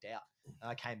just walked out. And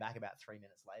I came back about 3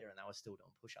 minutes later and they were still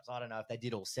doing push-ups. I don't know if they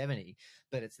did all 70,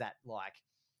 but it's that like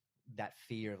that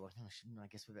fear of like, oh, I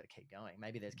guess we better keep going.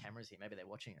 Maybe there's cameras here. Maybe they're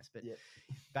watching us. But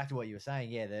back to what you were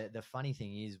saying, the funny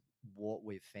thing is what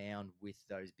we've found with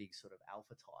those big sort of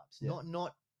alpha types,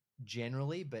 not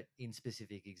generally, but in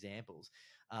specific examples,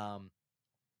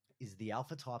 is the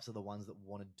alpha types are the ones that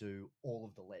want to do all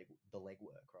of the leg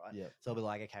work, right? Yeah. So they'll be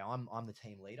like, okay, I'm the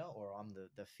team leader or I'm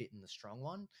the fit and the strong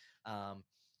one.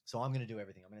 So I'm going to do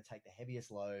everything. I'm going to take the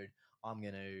heaviest load. I'm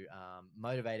going to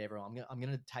motivate everyone. I'm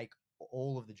going to take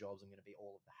all of the jobs. I'm going to be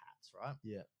all of the hats, right?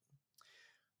 Yeah.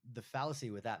 The fallacy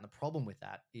with that and the problem with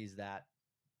that is that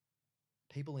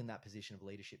people in that position of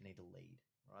leadership need to lead.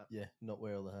 Right? Yeah, not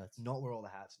wear all the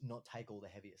hats. Not take all the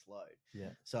heaviest load.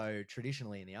 Yeah. So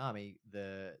traditionally in the army,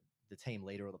 the team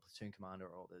leader or the platoon commander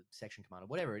or the section commander,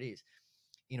 whatever it is,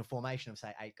 in a formation of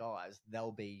say 8 guys,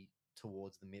 they'll be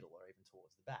towards the middle or even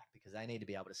towards the back because they need to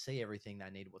be able to see everything. They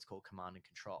need what's called command and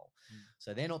control.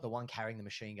 So they're not the one carrying the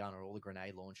machine gun or all the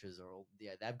grenade launchers or all.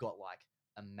 They've got like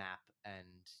a map and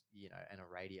and a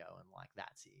radio and like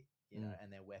that's it.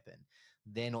 And their weapon.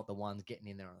 They're not the ones getting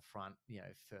in there on the front,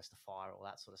 first to fire, all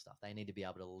that sort of stuff. They need to be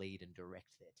able to lead and direct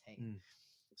their team.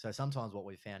 So sometimes what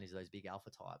we've found is those big alpha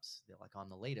types, they're like, I'm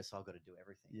the leader, so I've got to do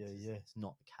everything. It's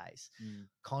not the case.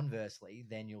 Conversely,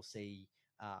 then you'll see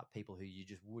people who you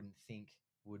just wouldn't think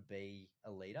would be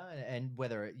a leader, and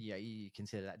whether you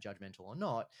consider that judgmental or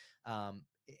not,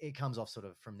 it comes off sort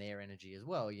of from their energy as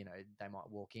well. They might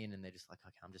walk in and they're just like,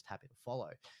 okay, I'm just happy to follow.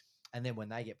 And then when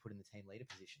they get put in the team leader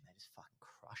position, they just fucking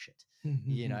crush it,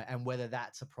 and whether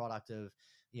that's a product of,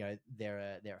 they're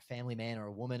a family man or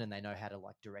a woman and they know how to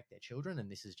like direct their children, and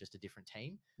this is just a different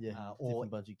team, or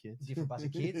different bunch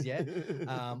of kids,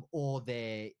 or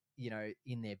they're,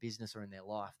 in their business or in their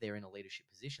life, they're in a leadership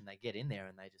position. They get in there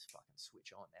and they just fucking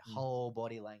switch on. Their whole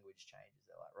body language changes.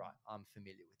 They're like, right, I'm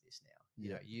familiar with this now.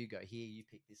 You go here, you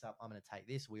pick this up. I'm going to take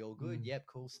this. We all good? Yep,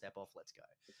 cool. Step off. Let's go.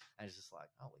 And it's just like,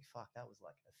 holy fuck, that was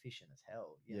like efficient as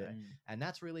hell. You know? And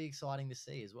that's really exciting to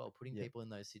see as well. Putting people in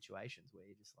those situations where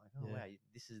you're just like, oh wow,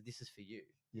 this is for you.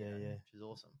 Which is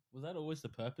awesome. Was that always the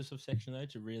purpose of Section though,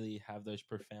 to really have those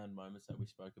profound moments that we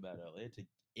spoke about earlier, to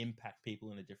impact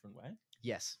people in a different way?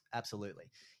 Yes,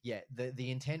 absolutely. Yeah, the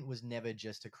intent was never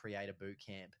just to create a boot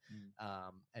camp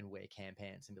and wear cam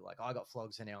pants and be like, I got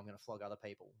flogged, so now I'm going to flog other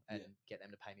people and get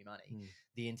them to pay me money.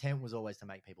 The intent was always to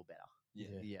make people better.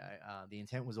 The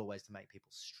intent was always to make people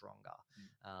stronger.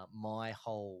 My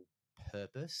whole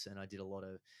purpose, and I did a lot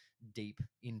of deep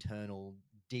internal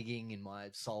digging in my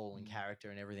soul and character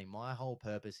and everything. My whole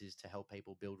purpose is to help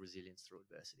people build resilience through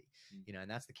adversity, and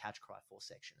that's the catch cry for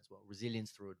Section as well.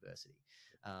 Resilience through adversity.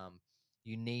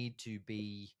 You need to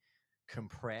be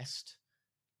compressed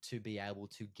to be able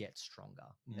to get stronger.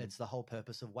 It's the whole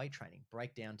purpose of weight training,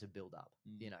 break down to build up,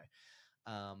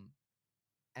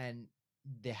 and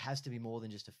there has to be more than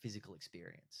just a physical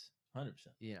experience. 100%.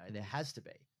 There has to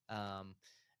be.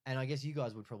 And I guess you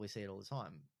guys would probably see it all the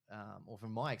time. Or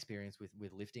from my experience with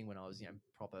lifting when I was,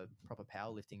 proper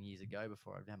powerlifting years ago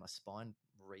before I'd had my spine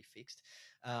refixed.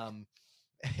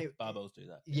 Barbells do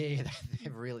that. Yeah,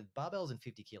 they've really, barbells and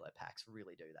 50 kilo packs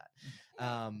really do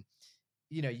that.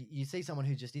 You see someone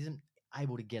who just isn't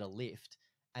able to get a lift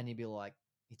and you'd be like,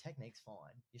 your technique's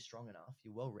fine. You're strong enough.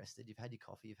 You're well rested. You've had your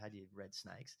coffee. You've had your red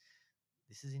snakes.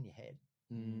 This is in your head,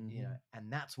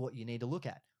 and that's what you need to look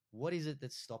at. What is it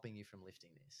that's stopping you from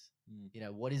lifting this?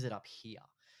 What is it up here?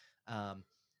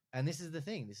 And this is the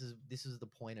thing. This is the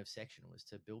point of Section, was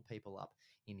to build people up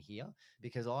in here,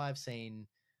 because I've seen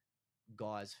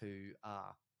guys who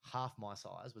are half my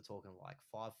size. We're talking like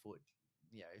 5 foot,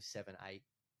 7, 8,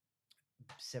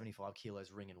 75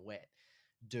 kilos ring and wet,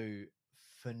 do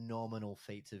phenomenal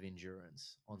feats of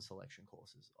endurance on selection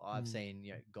courses. I've seen,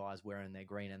 guys wearing their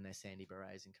green and their sandy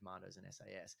berets and commandos and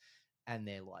SAS, and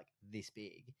they're like this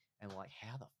big, and like,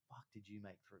 how the fuck did you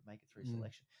make it through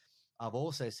selection? I've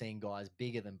also seen guys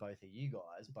bigger than both of you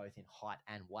guys, both in height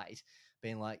and weight,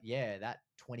 being like, yeah, that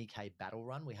 20K battle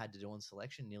run we had to do on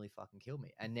selection nearly fucking killed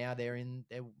me. And now they're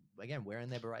again wearing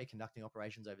their beret, conducting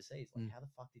operations overseas. Like, how the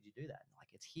fuck did you do that? Like,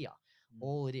 it's here.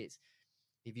 All it is.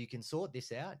 If you can sort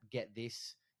this out, get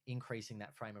this, increasing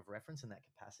that frame of reference and that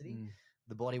capacity,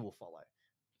 the body will follow.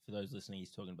 For those listening,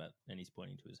 he's talking about, and he's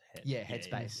pointing to his head. Yeah,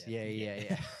 headspace.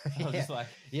 Yeah. I was just like,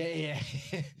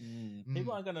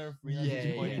 people aren't going to realize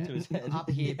he's pointing to his head. Up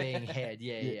here being head,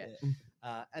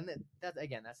 and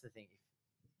that's the thing.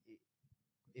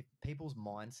 If people's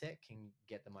mindset can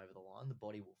get them over the line, the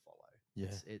body will follow.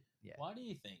 Why do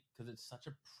you think? Because it's such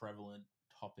a prevalent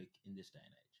topic in this day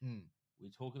and age. We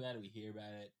talk about it, we hear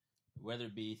about it, whether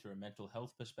it be through a mental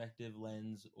health perspective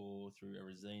lens or through a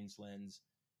resilience lens.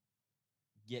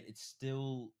 Yet it's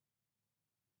still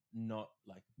not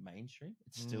like mainstream.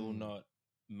 It's still not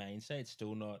mainstay. It's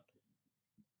still not.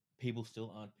 People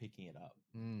still aren't picking it up.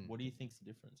 What do you think's the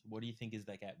difference? What do you think is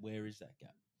that gap? Where is that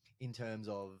gap? In terms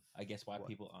of, I guess, why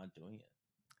people aren't doing it.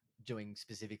 Doing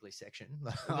specifically Section,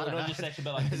 not just Section,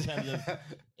 but like in terms of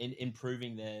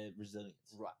improving their resilience,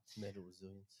 right? Mental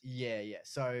resilience. Yeah.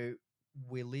 So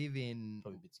we live in,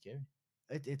 probably a bit scary.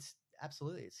 It's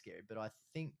absolutely, it's scary, but I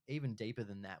think even deeper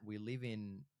than that, we live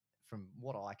in, from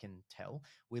what I can tell,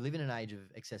 we live in an age of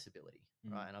accessibility,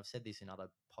 right? And I've said this in other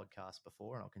podcasts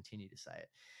before, and I'll continue to say it.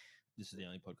 This is the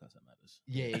only podcast that matters.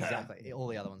 Yeah, exactly. All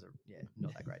the other ones are,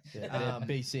 not that great.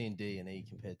 B, C, and D and E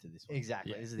compared to this one.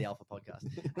 Exactly. This is the alpha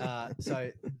podcast.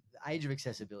 So age of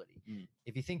accessibility.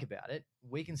 If you think about it,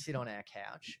 we can sit on our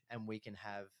couch and we can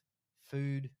have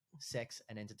food, sex,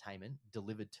 and entertainment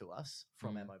delivered to us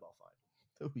from our mobile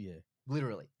phone. Oh, yeah.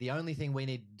 Literally. The only thing we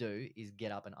need to do is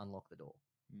get up and unlock the door.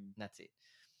 And that's it.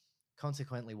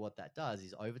 Consequently, what that does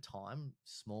is, over time,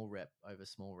 small rep over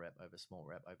small rep over small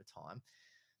rep over time,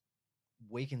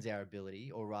 weakens our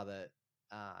ability, or rather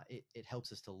it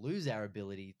helps us to lose our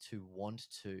ability to want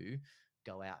to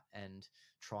go out and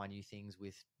try new things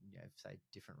with, say,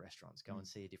 different restaurants, go and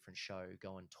see a different show,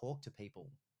 go and talk to people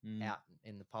out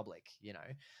in the public,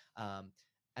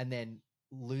 and then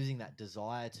losing that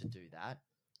desire to do that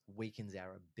weakens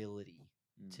our ability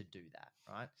to do that,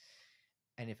 right?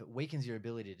 And if it weakens your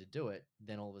ability to do it,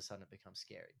 then all of a sudden it becomes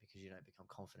scary because you don't become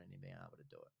confident in being able to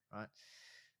do it, right?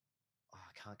 Oh,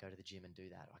 I can't go to the gym and do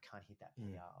that. Or I can't hit that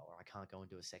PR, or I can't go and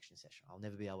do a section session. I'll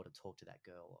never be able to talk to that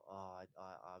girl. Oh,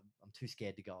 I'm too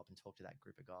scared to go up and talk to that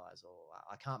group of guys, or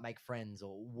I can't make friends,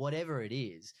 or whatever it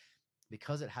is,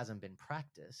 because it hasn't been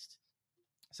practiced.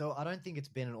 So I don't think it's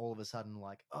been all of a sudden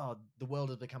like, oh, the world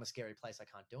has become a scary place. I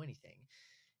can't do anything.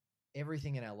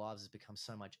 Everything in our lives has become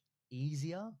so much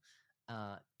easier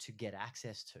to get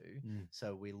access to.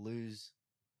 So we lose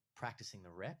practicing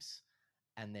the reps,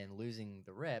 and then losing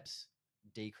the reps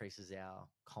decreases our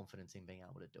confidence in being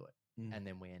able to do it. And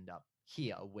then we end up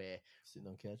here where sitting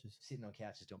on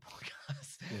couches doing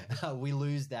podcasts. We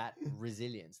lose that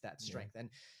resilience, that strength.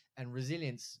 And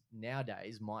resilience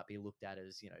nowadays might be looked at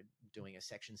as, doing a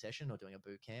section session or doing a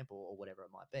boot camp or whatever it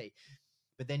might be.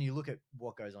 But then you look at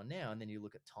what goes on now, and then you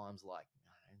look at times like,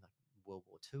 like World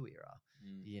War II era,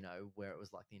 where it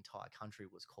was like the entire country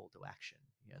was called to action.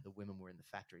 The women were in the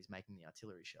factories making the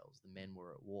artillery shells. The men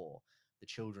were at war. The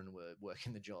children were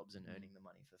working the jobs and earning the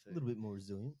money for food. A little bit more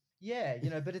resilient. Yeah,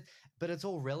 but it's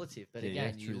all relative. But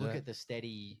again, you look at the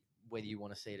steady, whether you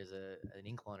want to see it as an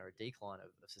incline or a decline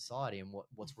of society, and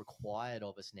what's required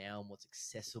of us now and what's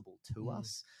accessible to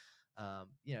us. I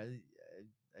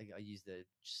use the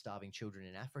starving children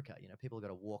in Africa. People have got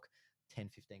to walk 10,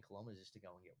 15 kilometers just to go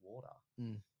and get water.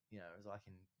 As I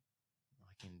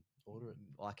can order it.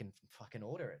 I can fucking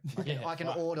order it. I can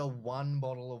order one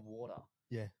bottle of water.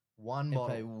 Yeah. One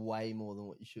bottle. Pay way more than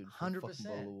what you should for 100%. a fucking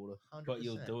bottle of water. 100%. But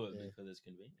you'll do it because it's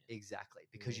convenient. Exactly.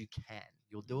 Because you can.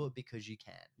 You'll do it because you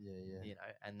can. Yeah.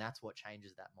 And that's what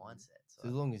changes that mindset. So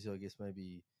as long as, I guess,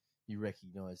 maybe you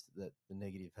recognize that the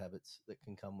negative habits that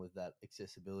can come with that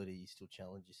accessibility, you still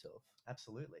challenge yourself.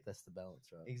 Absolutely. That's the balance,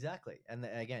 right? Exactly. And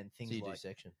again, things so you like... do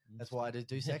section. That's why I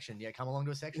do section. Yeah, come along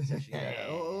to a section session.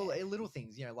 Or little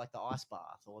things, like the ice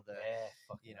bath or the...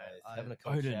 having a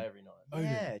cold shower every night.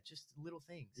 Yeah, just little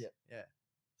things. Yeah.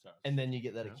 Sorry. And then you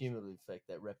get that accumulative effect,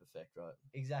 that rep effect, right?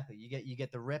 Exactly. You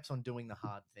get the reps on doing the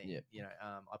hard thing. Yeah.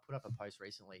 I put up a post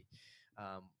recently,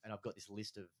 and I've got this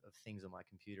list of things on my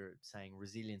computer saying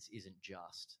resilience isn't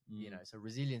just, so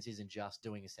resilience isn't just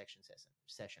doing a section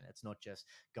session. It's not just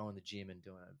going to the gym and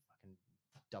doing a fucking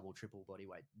double, triple body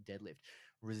weight deadlift.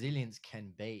 Resilience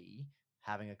can be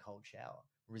having a cold shower.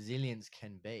 Resilience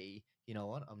can be, you know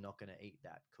what, I'm not going to eat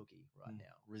that cookie right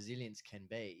now. Resilience can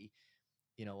be,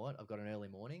 you know what, I've got an early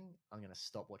morning, I'm going to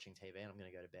stop watching TV and I'm going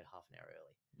to go to bed half an hour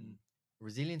early.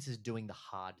 Resilience is doing the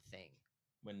hard thing.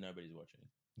 When nobody's watching.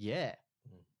 Yeah.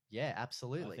 Yeah,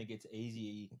 absolutely. I think it's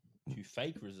easy to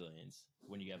fake resilience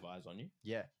when you have eyes on you.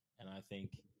 Yeah. And I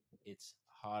think it's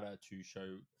harder to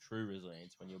show true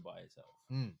resilience when you're by yourself.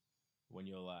 When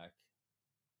you're like...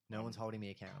 No one's holding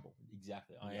me accountable.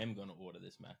 Exactly. I am going to order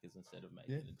this Macca's instead of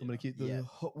making it. I'm going to keep the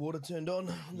hot water turned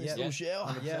on. This little shower.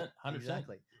 100%. 100%.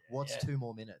 Exactly. What's 2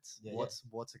 more minutes?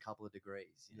 What's a couple of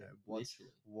degrees?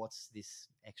 What's this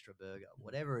extra burger?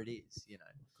 Whatever it is,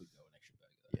 Could go an extra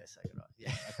burger. Yeah, say good.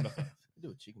 Yeah.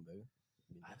 Do a chicken burger.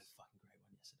 I had a fucking great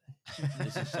one yesterday.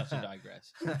 This is such a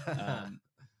digress.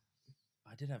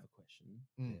 I did have a question.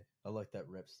 Yeah. I like that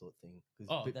reps thought thing.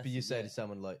 But you say to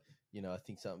someone like, I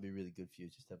think something would be really good for you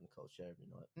is just having a cold shower every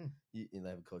night. They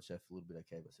have a cold shower for a little bit,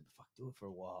 okay, but I said, but fuck, do it for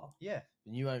a while. Yeah.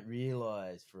 And you won't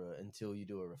realize until you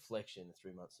do a reflection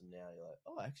 3 months from now, you're like,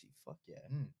 oh, actually, fuck yeah.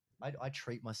 I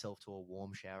treat myself to a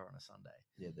warm shower on a Sunday.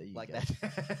 Yeah, there you go.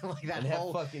 That. Like that. And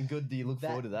how fucking good do you look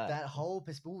forward to that? That whole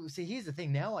perspective. See, here's the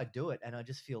thing. Now I do it, and I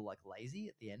just feel like lazy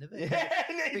at the end of it. Yeah,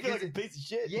 you feel like a piece of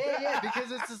shit. Yeah,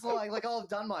 because it's just like I've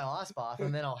done my ice bath,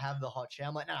 and then I'll have the hot shower.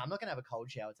 I'm like, no, I'm not gonna have a cold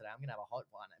shower today. I'm gonna have a hot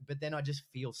one. But then I just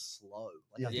feel slow.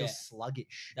 Like I feel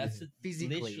sluggish. That's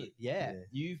physically. Literally. Yeah.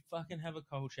 You fucking have a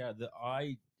cold shower.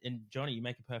 And Johnny, you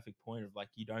make a perfect point of like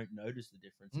you don't notice the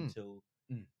difference until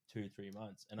 2-3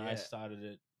 months. And I started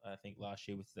it, I think, last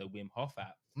year with the Wim Hof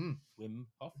app. Wim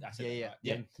Hof? That's it. Right.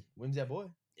 Yeah. Wim's our boy.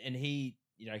 And he,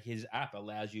 his app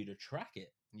allows you to track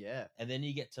it. Yeah. And then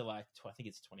you get to like, I think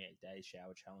it's 28 days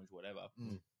shower challenge, whatever.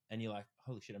 And you're like,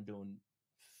 holy shit, I'm doing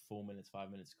 4 minutes,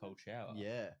 5 minutes cold shower.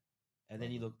 Yeah. And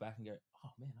then you look back and go, oh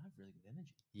man, I have really good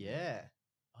energy. Yeah.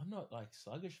 I'm not like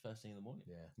sluggish first thing in the morning.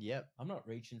 Yeah. Yep. I'm not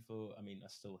reaching for, I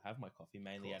still have my coffee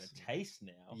mainly out of taste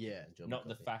now. Yeah. Not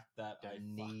the fact that I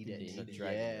need it. You're not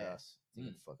dragging your ass. You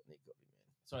fucking need coffee,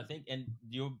 man. So I think, and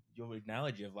your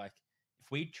analogy of like, if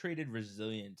we treated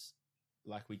resilience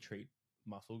like we treat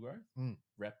muscle growth,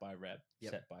 rep by rep,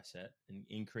 set by set, and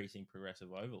increasing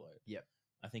progressive overload,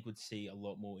 I think we'd see a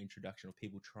lot more introduction of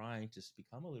people trying to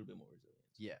become a little bit more resilient.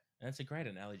 Yeah. And that's a great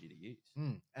analogy to use.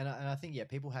 And I think,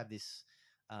 people have this,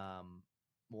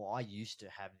 well, I used to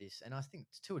have this, and I think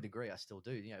to a degree I still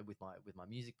do, with my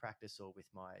music practice or with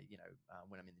my,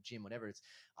 when I'm in the gym, whatever, it's,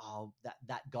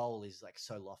 that goal is like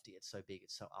so lofty. It's so big.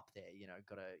 It's so up there,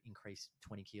 got to increase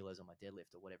 20 kilos on my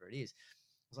deadlift or whatever it is.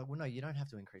 I was like, well, no, you don't have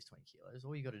to increase 20 kilos.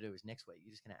 All you got to do is next week,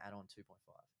 you're just going to add on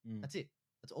 2.5. That's it.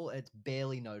 That's all. It's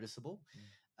barely noticeable.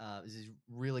 This is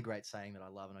really great saying that I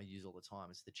love and I use all the time.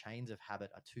 It's the chains of habit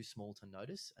are too small to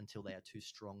notice until they are too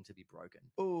strong to be broken.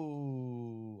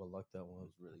 Oh, I like that one. That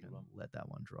was really good. Let that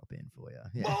one drop in for you.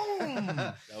 Yeah. Boom!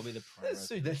 That'll be the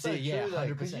promo. That's so yeah, true, 100%.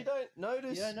 Because you don't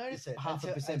notice. You don't notice it half a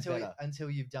percent better. until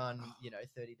you've done 30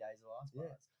 days of last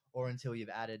bars. Or until you've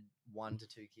added 1 to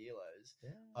 2 kilos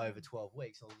over 12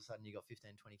 weeks. All of a sudden you got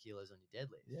 15, 20 kilos on your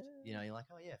deadlift. Yeah. You're like,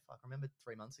 oh yeah, fuck. Remember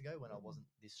 3 months ago when I wasn't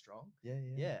this strong?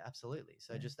 Yeah, absolutely.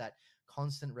 So just that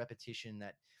constant repetition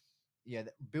that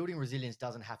building resilience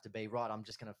doesn't have to be, right, I'm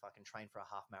just going to fucking train for a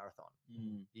half marathon.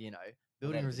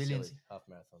 Building resilience. Half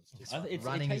marathons.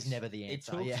 Running is never the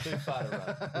answer. It talks too far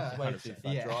to run. It's way too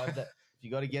far. Drive that. If you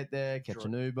got to get there, catch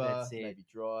an Uber, maybe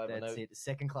drive. That's it. The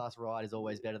second class ride is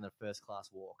always better than a first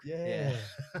class walk. Yeah.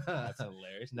 That's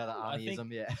hilarious. Another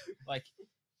armyism, Like,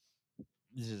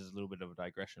 this is a little bit of a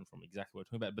digression from exactly what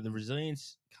we're talking about, but the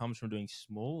resilience comes from doing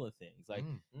smaller things. Like,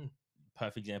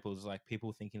 perfect example is like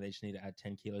people thinking they just need to add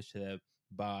 10 kilos to their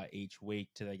bar each week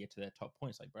till they get to their top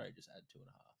points. Like, bro, just add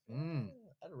 2.5.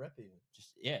 Add a rep even.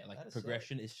 Just,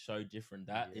 progression is so different.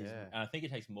 That is, and I think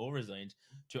it takes more resilience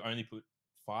to only put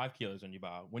 5 kilos on your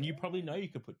bar when you probably know you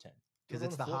could put 10. Because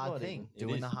it's the hard thing.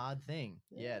 Doing the hard thing.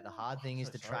 Yeah, the hard thing is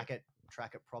to track it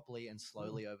properly and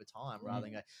slowly over time, rather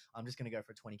than go, I'm just going to go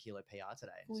for a 20 kilo PR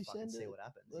today and just fucking see what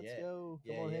happens. Let's go.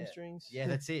 Come on, hamstrings. Yeah,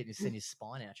 that's it. You send your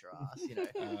spine out your ass.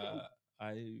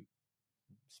 I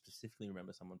specifically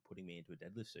remember someone putting me into a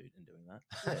deadlift suit and doing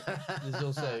that. There's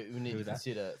also, we need to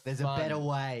consider there's a better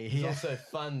way. There's also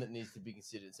fun that needs to be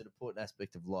considered. It's an important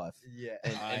aspect of life. Yeah.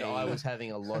 And I was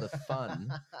having a lot of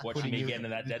fun watching me get into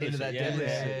that deadlift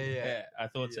suit. Yeah. I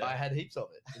thought so. I had heaps of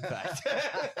it, in fact.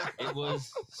 It was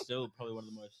still probably one of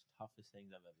the most toughest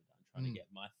things I've ever done, trying to get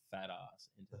my fat ass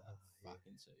into that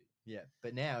fucking suit. Yeah,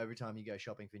 but now every time you go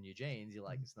shopping for new jeans, you're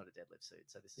like, it's not a deadlift suit,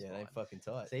 so this is fine. They fucking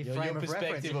tight. See, frame of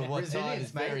perspective reference. of what tight is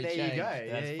very there changed. You go.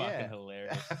 That's fucking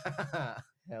hilarious.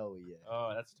 Hell yeah.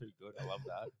 Oh, that's too good. I love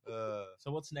that.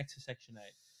 So what's next for Section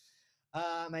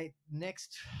 8? Mate,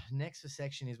 next for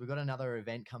section is we've got another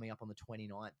event coming up on the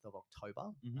 29th of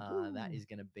October. That is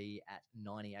going to be at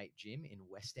 98 Gym in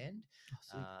West End.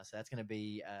 So that's going to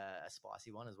be a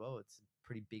spicy one as well. It's a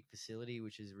pretty big facility,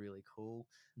 which is really cool.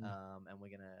 And we're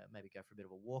going to maybe go for a bit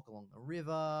of a walk along the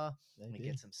river,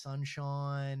 get some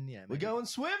sunshine. We're going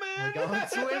swimming.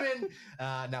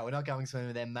 No, we're not going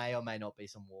swimming. There may or may not be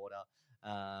some water.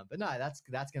 But no, that's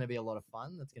going to be a lot of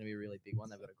fun. That's going to be a really big one.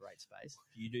 They've got a great space.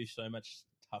 You do so much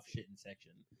tough shit in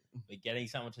section, but getting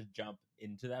someone to jump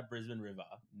into that Brisbane River,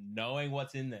 knowing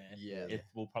what's in there, it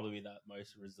will probably be the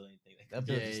most resilient thing.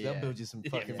 They'll build you some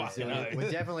fucking. We're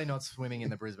definitely not swimming in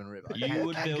the Brisbane River. You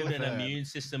would build an immune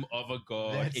system of a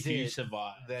god if you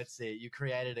survive. That's it. You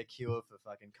created a cure for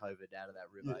fucking COVID out of that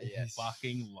river. Yes.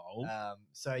 Fucking lol.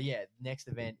 So next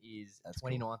event is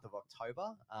 29th of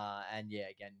October. And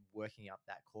again, working up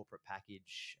that corporate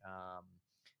package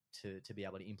to be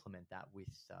able to implement that with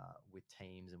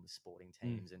teams and with sporting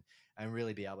teams and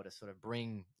really be able to sort of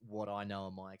bring what I know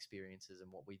and my experiences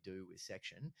and what we do with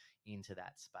section into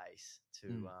that space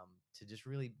to just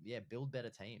really build better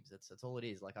teams. That's all it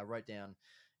is. Like I wrote down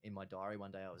in my diary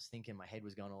one day, I was thinking my head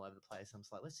was going all over the place. I'm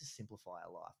just like, let's just simplify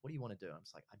our life. What do you want to do? I'm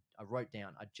just like, I wrote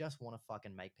down, I just want to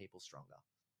fucking make people stronger.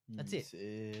 That's it.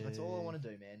 That's all I want to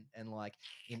do, man. And like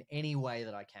in any way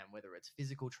that I can, whether it's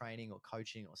physical training or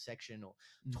coaching or section or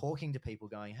talking to people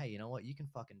going, hey, you know what, you can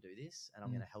fucking do this. And I'm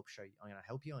going to help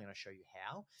you. I'm going to show you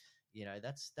how,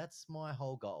 that's my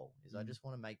whole goal is I just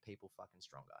want to make people fucking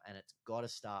stronger. And it's got to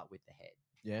start with the head.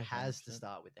 Yeah. It has 100%. To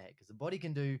start with the head because the body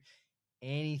can do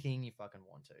anything you fucking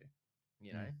want to,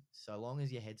 so long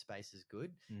as your headspace is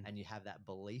good and you have that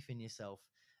belief in yourself.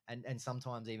 And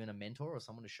sometimes even a mentor or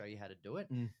someone to show you how to do it,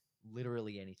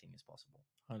 literally anything is possible.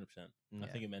 100%. I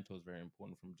think a mentor is very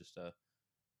important from just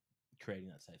creating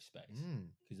that safe space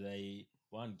because they,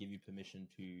 one, give you permission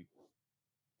to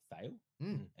fail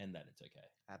and that it's okay.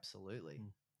 Absolutely.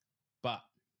 But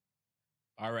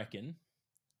I reckon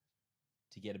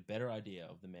to get a better idea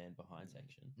of the man behind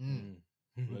section,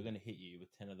 we're going to hit you with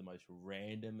 10 of the most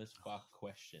random as fuck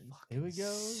questions. Here we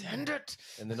go. Send it.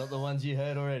 And they're not the ones you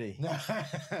heard already.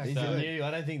 These are new.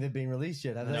 I don't think they've been released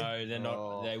yet, have they? No, they're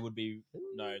not. They would be.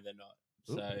 No, they're not.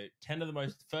 Ooh. So 10 of the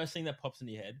most first thing that pops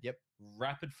into your head. Yep.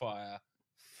 Rapid fire.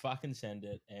 Fucking send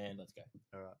it and let's go.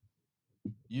 All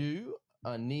right. You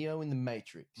are Neo in the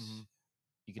Matrix. Mhm.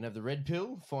 You can have the red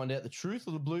pill, find out the truth,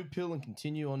 or the blue pill, and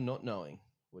continue on not knowing.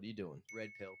 What are you doing? Red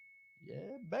pill.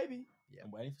 Yeah, baby. Yep.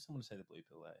 I'm waiting for someone to say the blue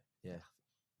pill. Yeah.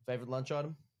 Favorite lunch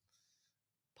item?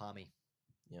 Palmy.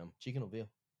 Yum. Chicken or veal?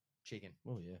 Chicken.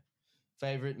 Oh yeah.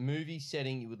 Favorite movie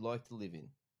setting you would like to live in?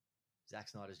 Zack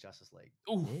Snyder's Justice League.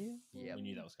 Ooh. Yeah. Yep. We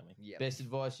knew that was coming. Yeah. Best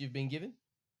advice you've been given?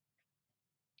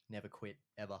 Never quit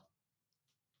ever.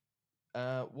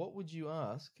 What would you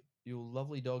ask your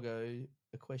lovely doggo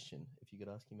a question if you could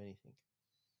ask him anything?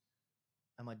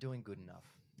 Am I doing good enough?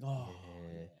 Oh,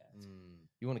 Yeah. Mm.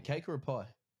 You want a cake or a pie?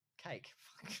 Cake.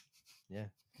 Yeah.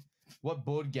 What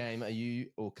board game are you,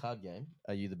 or card game,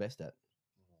 are you the best at?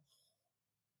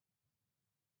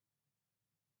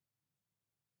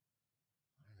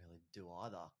 I don't really do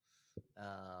either.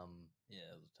 Yeah,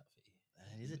 that was a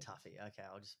toughie. It is a toughie. Okay,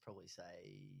 I'll just probably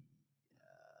say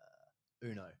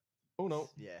Uno. Oh no.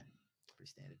 Yeah, pretty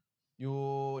standard.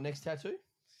 Your next tattoo?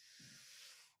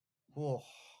 Oh,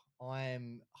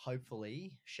 I'm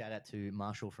hopefully, shout out to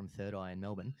Marshall from Third Eye in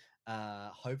Melbourne,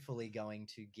 hopefully going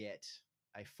to get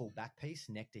a full back piece,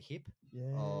 neck to hip,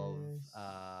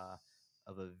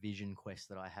 of a vision quest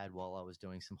that I had while I was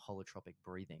doing some holotropic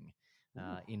breathing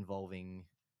involving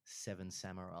 7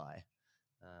 samurai.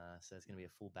 So it's going to be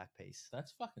a full back piece.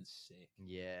 That's fucking sick.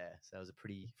 Yeah. So it was a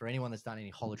pretty, for anyone that's done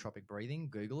any holotropic breathing,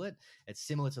 Google it. It's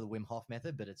similar to the Wim Hof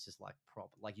method, but it's just like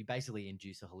like you basically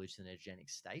induce a hallucinogenic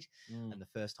state. And the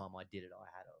first time I did it, I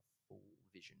had a full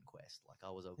vision quest. Like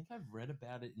I think I've read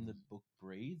about it in the book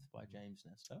Breathe by James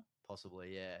Nestor.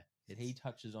 Possibly, yeah. He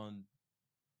touches on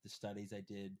the studies they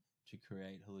did to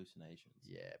create hallucinations.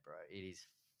 Yeah, bro. It is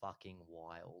fucking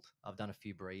wild. I've done a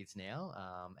few breathes now,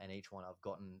 and each one I've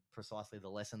gotten precisely the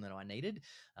lesson that I needed.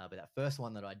 But that first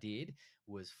one that I did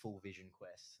was full vision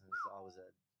quest. I was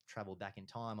traveled back in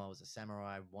time. I was a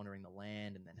samurai wandering the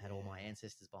land, and then had all my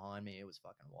ancestors behind me. It was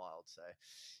fucking wild. So,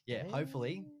 yeah,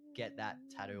 hopefully get that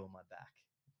tattoo on my back.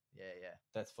 Yeah.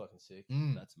 That's fucking sick.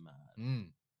 That's mad.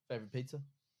 Favorite pizza?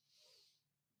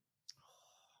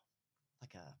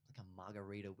 Like a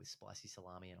margarita with spicy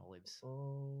salami and olives.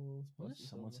 Oh, What if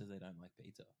someone says they don't like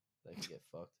pizza? They can get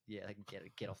fucked. Yeah, they can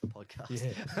get off the podcast.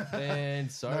 Yeah.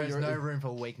 And sorry, there's no room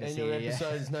for weakness and your here.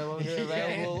 episode is no longer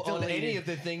available on Deleted. any of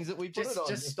the things that we put it on.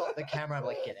 Just stop the camera. I'm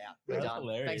like, get out. We're That's done.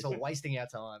 hilarious. Thanks for wasting our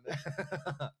time.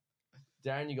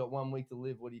 Darren, you got 1 week to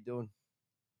live. What are you doing?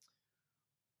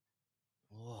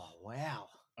 Oh, wow.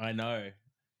 I know.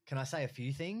 Can I say a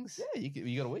few things? Yeah,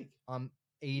 you got a week. I'm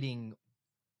eating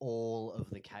all of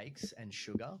the cakes and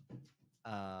sugar.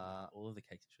 All of the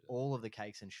cakes and sugar. All of the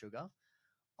cakes and sugar.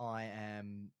 I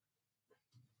am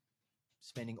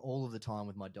spending all of the time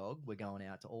with my dog. We're going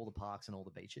out to all the parks and all the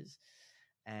beaches.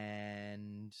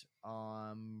 And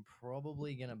I'm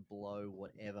probably going to blow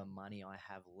whatever money I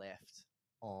have left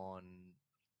on,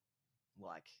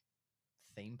 like,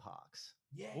 theme parks.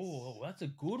 Yes. Oh, that's a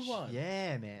good one.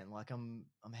 Yeah, man. Like, I'm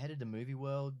headed to Movie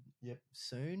World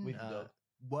soon. With your dog?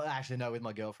 Well, actually, no, with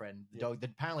my girlfriend. The Yep. dog.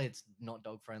 Apparently, it's not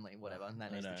dog friendly. Whatever, and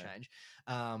that I needs to know. change.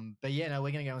 But yeah, no,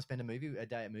 we're gonna go and spend a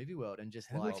day at Movie World and just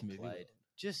How like looks Movie World?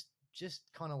 just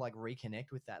kind of like reconnect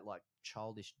with that like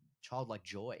childlike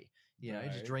joy. You know,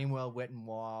 just Right. Dream World, Wet and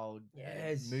Wild,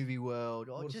 Yes. Movie World,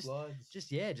 or Water just slides.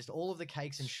 just all of the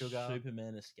cakes and sugar.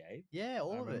 Superman Escape. Yeah,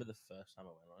 all I of remember it. the first time I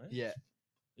went on it. Yeah,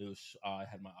 It was. I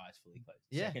had my eyes fully closed.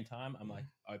 Yeah. Second time, I'm like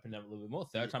opened up a little bit more.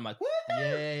 Third time, like, woo!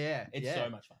 yeah. It's yeah. so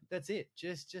much fun. That's it.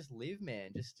 Just live,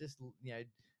 man. Just you know.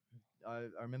 I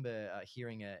remember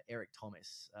hearing Eric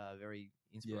Thomas, a very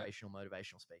inspirational,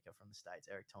 motivational speaker from the States.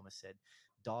 Eric Thomas said,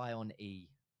 "Die on E.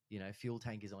 You know, fuel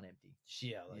tank is on empty.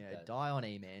 Yeah, like You know, that. die on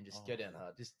E, man. Just Go down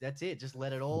hard. Just that's it. Just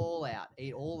let it all out.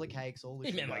 Eat all the cakes, all the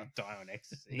He sugar. meant like die on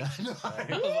ecstasy. no, no, I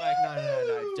no, was like,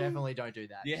 no. Definitely don't do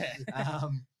that. Yeah.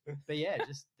 But yeah,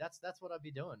 just that's what I'd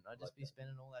be doing. I'd just Like be that.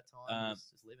 spending all that time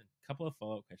just living. Couple of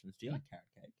follow up questions. Do you like carrot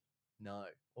cake? No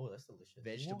Oh, that's delicious.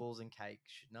 vegetables and cake.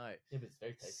 No Yeah, but it's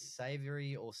very tasty.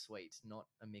 savory or sweet, not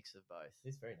a mix of both.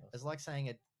 It's very nice. It's like saying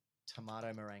a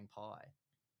tomato meringue pie.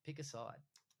 Pick a side.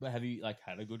 But have you like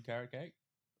had a good carrot cake?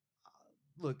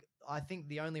 Look, I think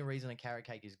the only reason a carrot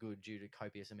cake is good due to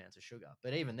copious amounts of sugar.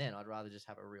 But even then, I'd rather just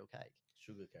have a real cake.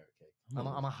 Sugar carrot cake. I'm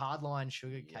a hardline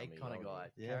sugar cake Yummy, kind of yummy. guy.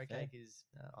 Yeah, Carrot fair. cake is.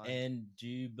 And do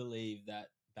you believe that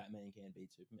Batman can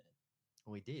beat Superman?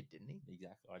 We did, didn't he?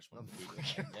 Exactly. I just wanted to Google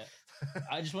that. Yeah.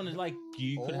 I just wanted like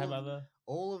you could have other.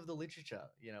 all of the literature,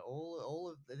 you know, all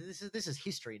of this is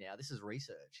history now. This is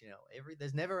research. You know,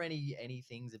 there's never any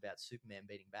things about Superman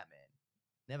beating Batman.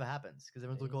 Never happens because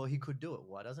everyone's like, oh, he could do it.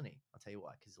 Why doesn't he? I'll tell you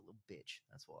why, because he's a little bitch.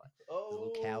 That's why. He's a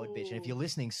little coward bitch. And if you're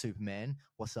listening, Superman,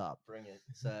 what's up? Bring it.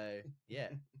 So, yeah,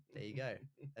 there you go.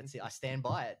 That's it. I stand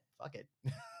by it. Fuck it.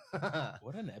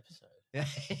 What an episode.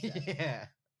 Yeah.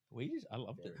 I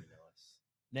loved Very it. nice.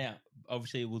 Now,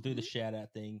 obviously, we'll do the shout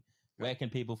out thing. Where can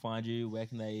people find you? Where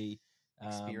can they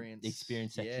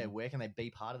experience section? Yeah, where can they be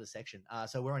part of the section?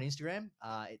 So we're on Instagram.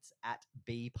 It's at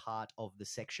be part of the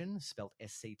section, spelt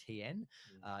SCTN.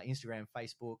 Instagram,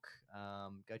 Facebook.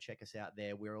 Go check us out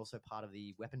there. We're also part of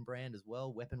the Weapon brand as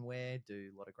well. Weapon Wear,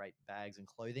 do a lot of great bags and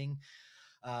clothing.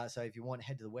 So if you want,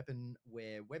 head to the Weapon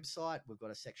Wear website. We've got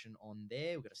a section on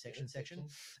there. We've got a section.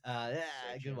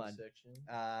 Good one.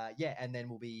 Yeah, and then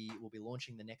we'll be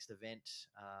launching the next event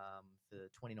for the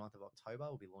 29th of October.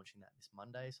 We'll be launching that this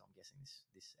Monday. So I'm guessing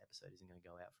this episode isn't going to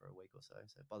go out for a week or so.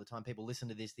 So by the time people listen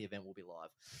to this, the event will be live.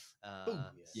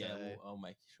 I'll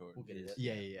make sure We'll get it.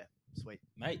 Yeah. Sweet.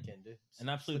 Mate, Can do. an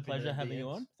absolute Slip in pleasure the having you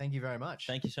DMs. on. Thank you very much.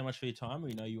 Thank you so much for your time.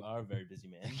 We know you are a very busy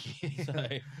man. So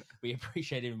we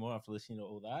appreciate it even more after listening to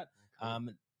all that.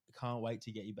 Cool. Can't wait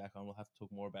to get you back on. We'll have to talk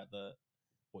more about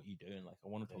what you do. And I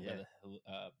want to talk about the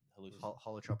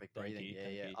holotropic Thank breathing. you, Yeah.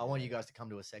 thank you. I want you guys to come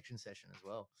to a section session as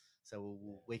well. So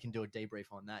we can do a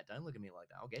debrief on that. Don't look at me like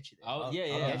that. I'll get you there. Oh, I'll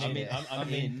yeah. get you there. I'm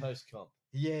in. Post comp.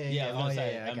 Yeah, I was going to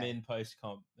say, I'm okay. in post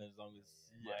comp as long as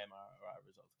my MRI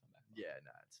results come back. Yeah,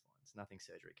 no, it's fine. It's nothing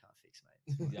surgery can't fix,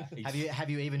 mate. Yeah, Have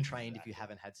you even trained if you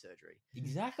haven't had surgery?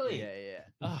 Exactly. Yeah.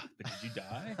 Oh, but did you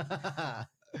die?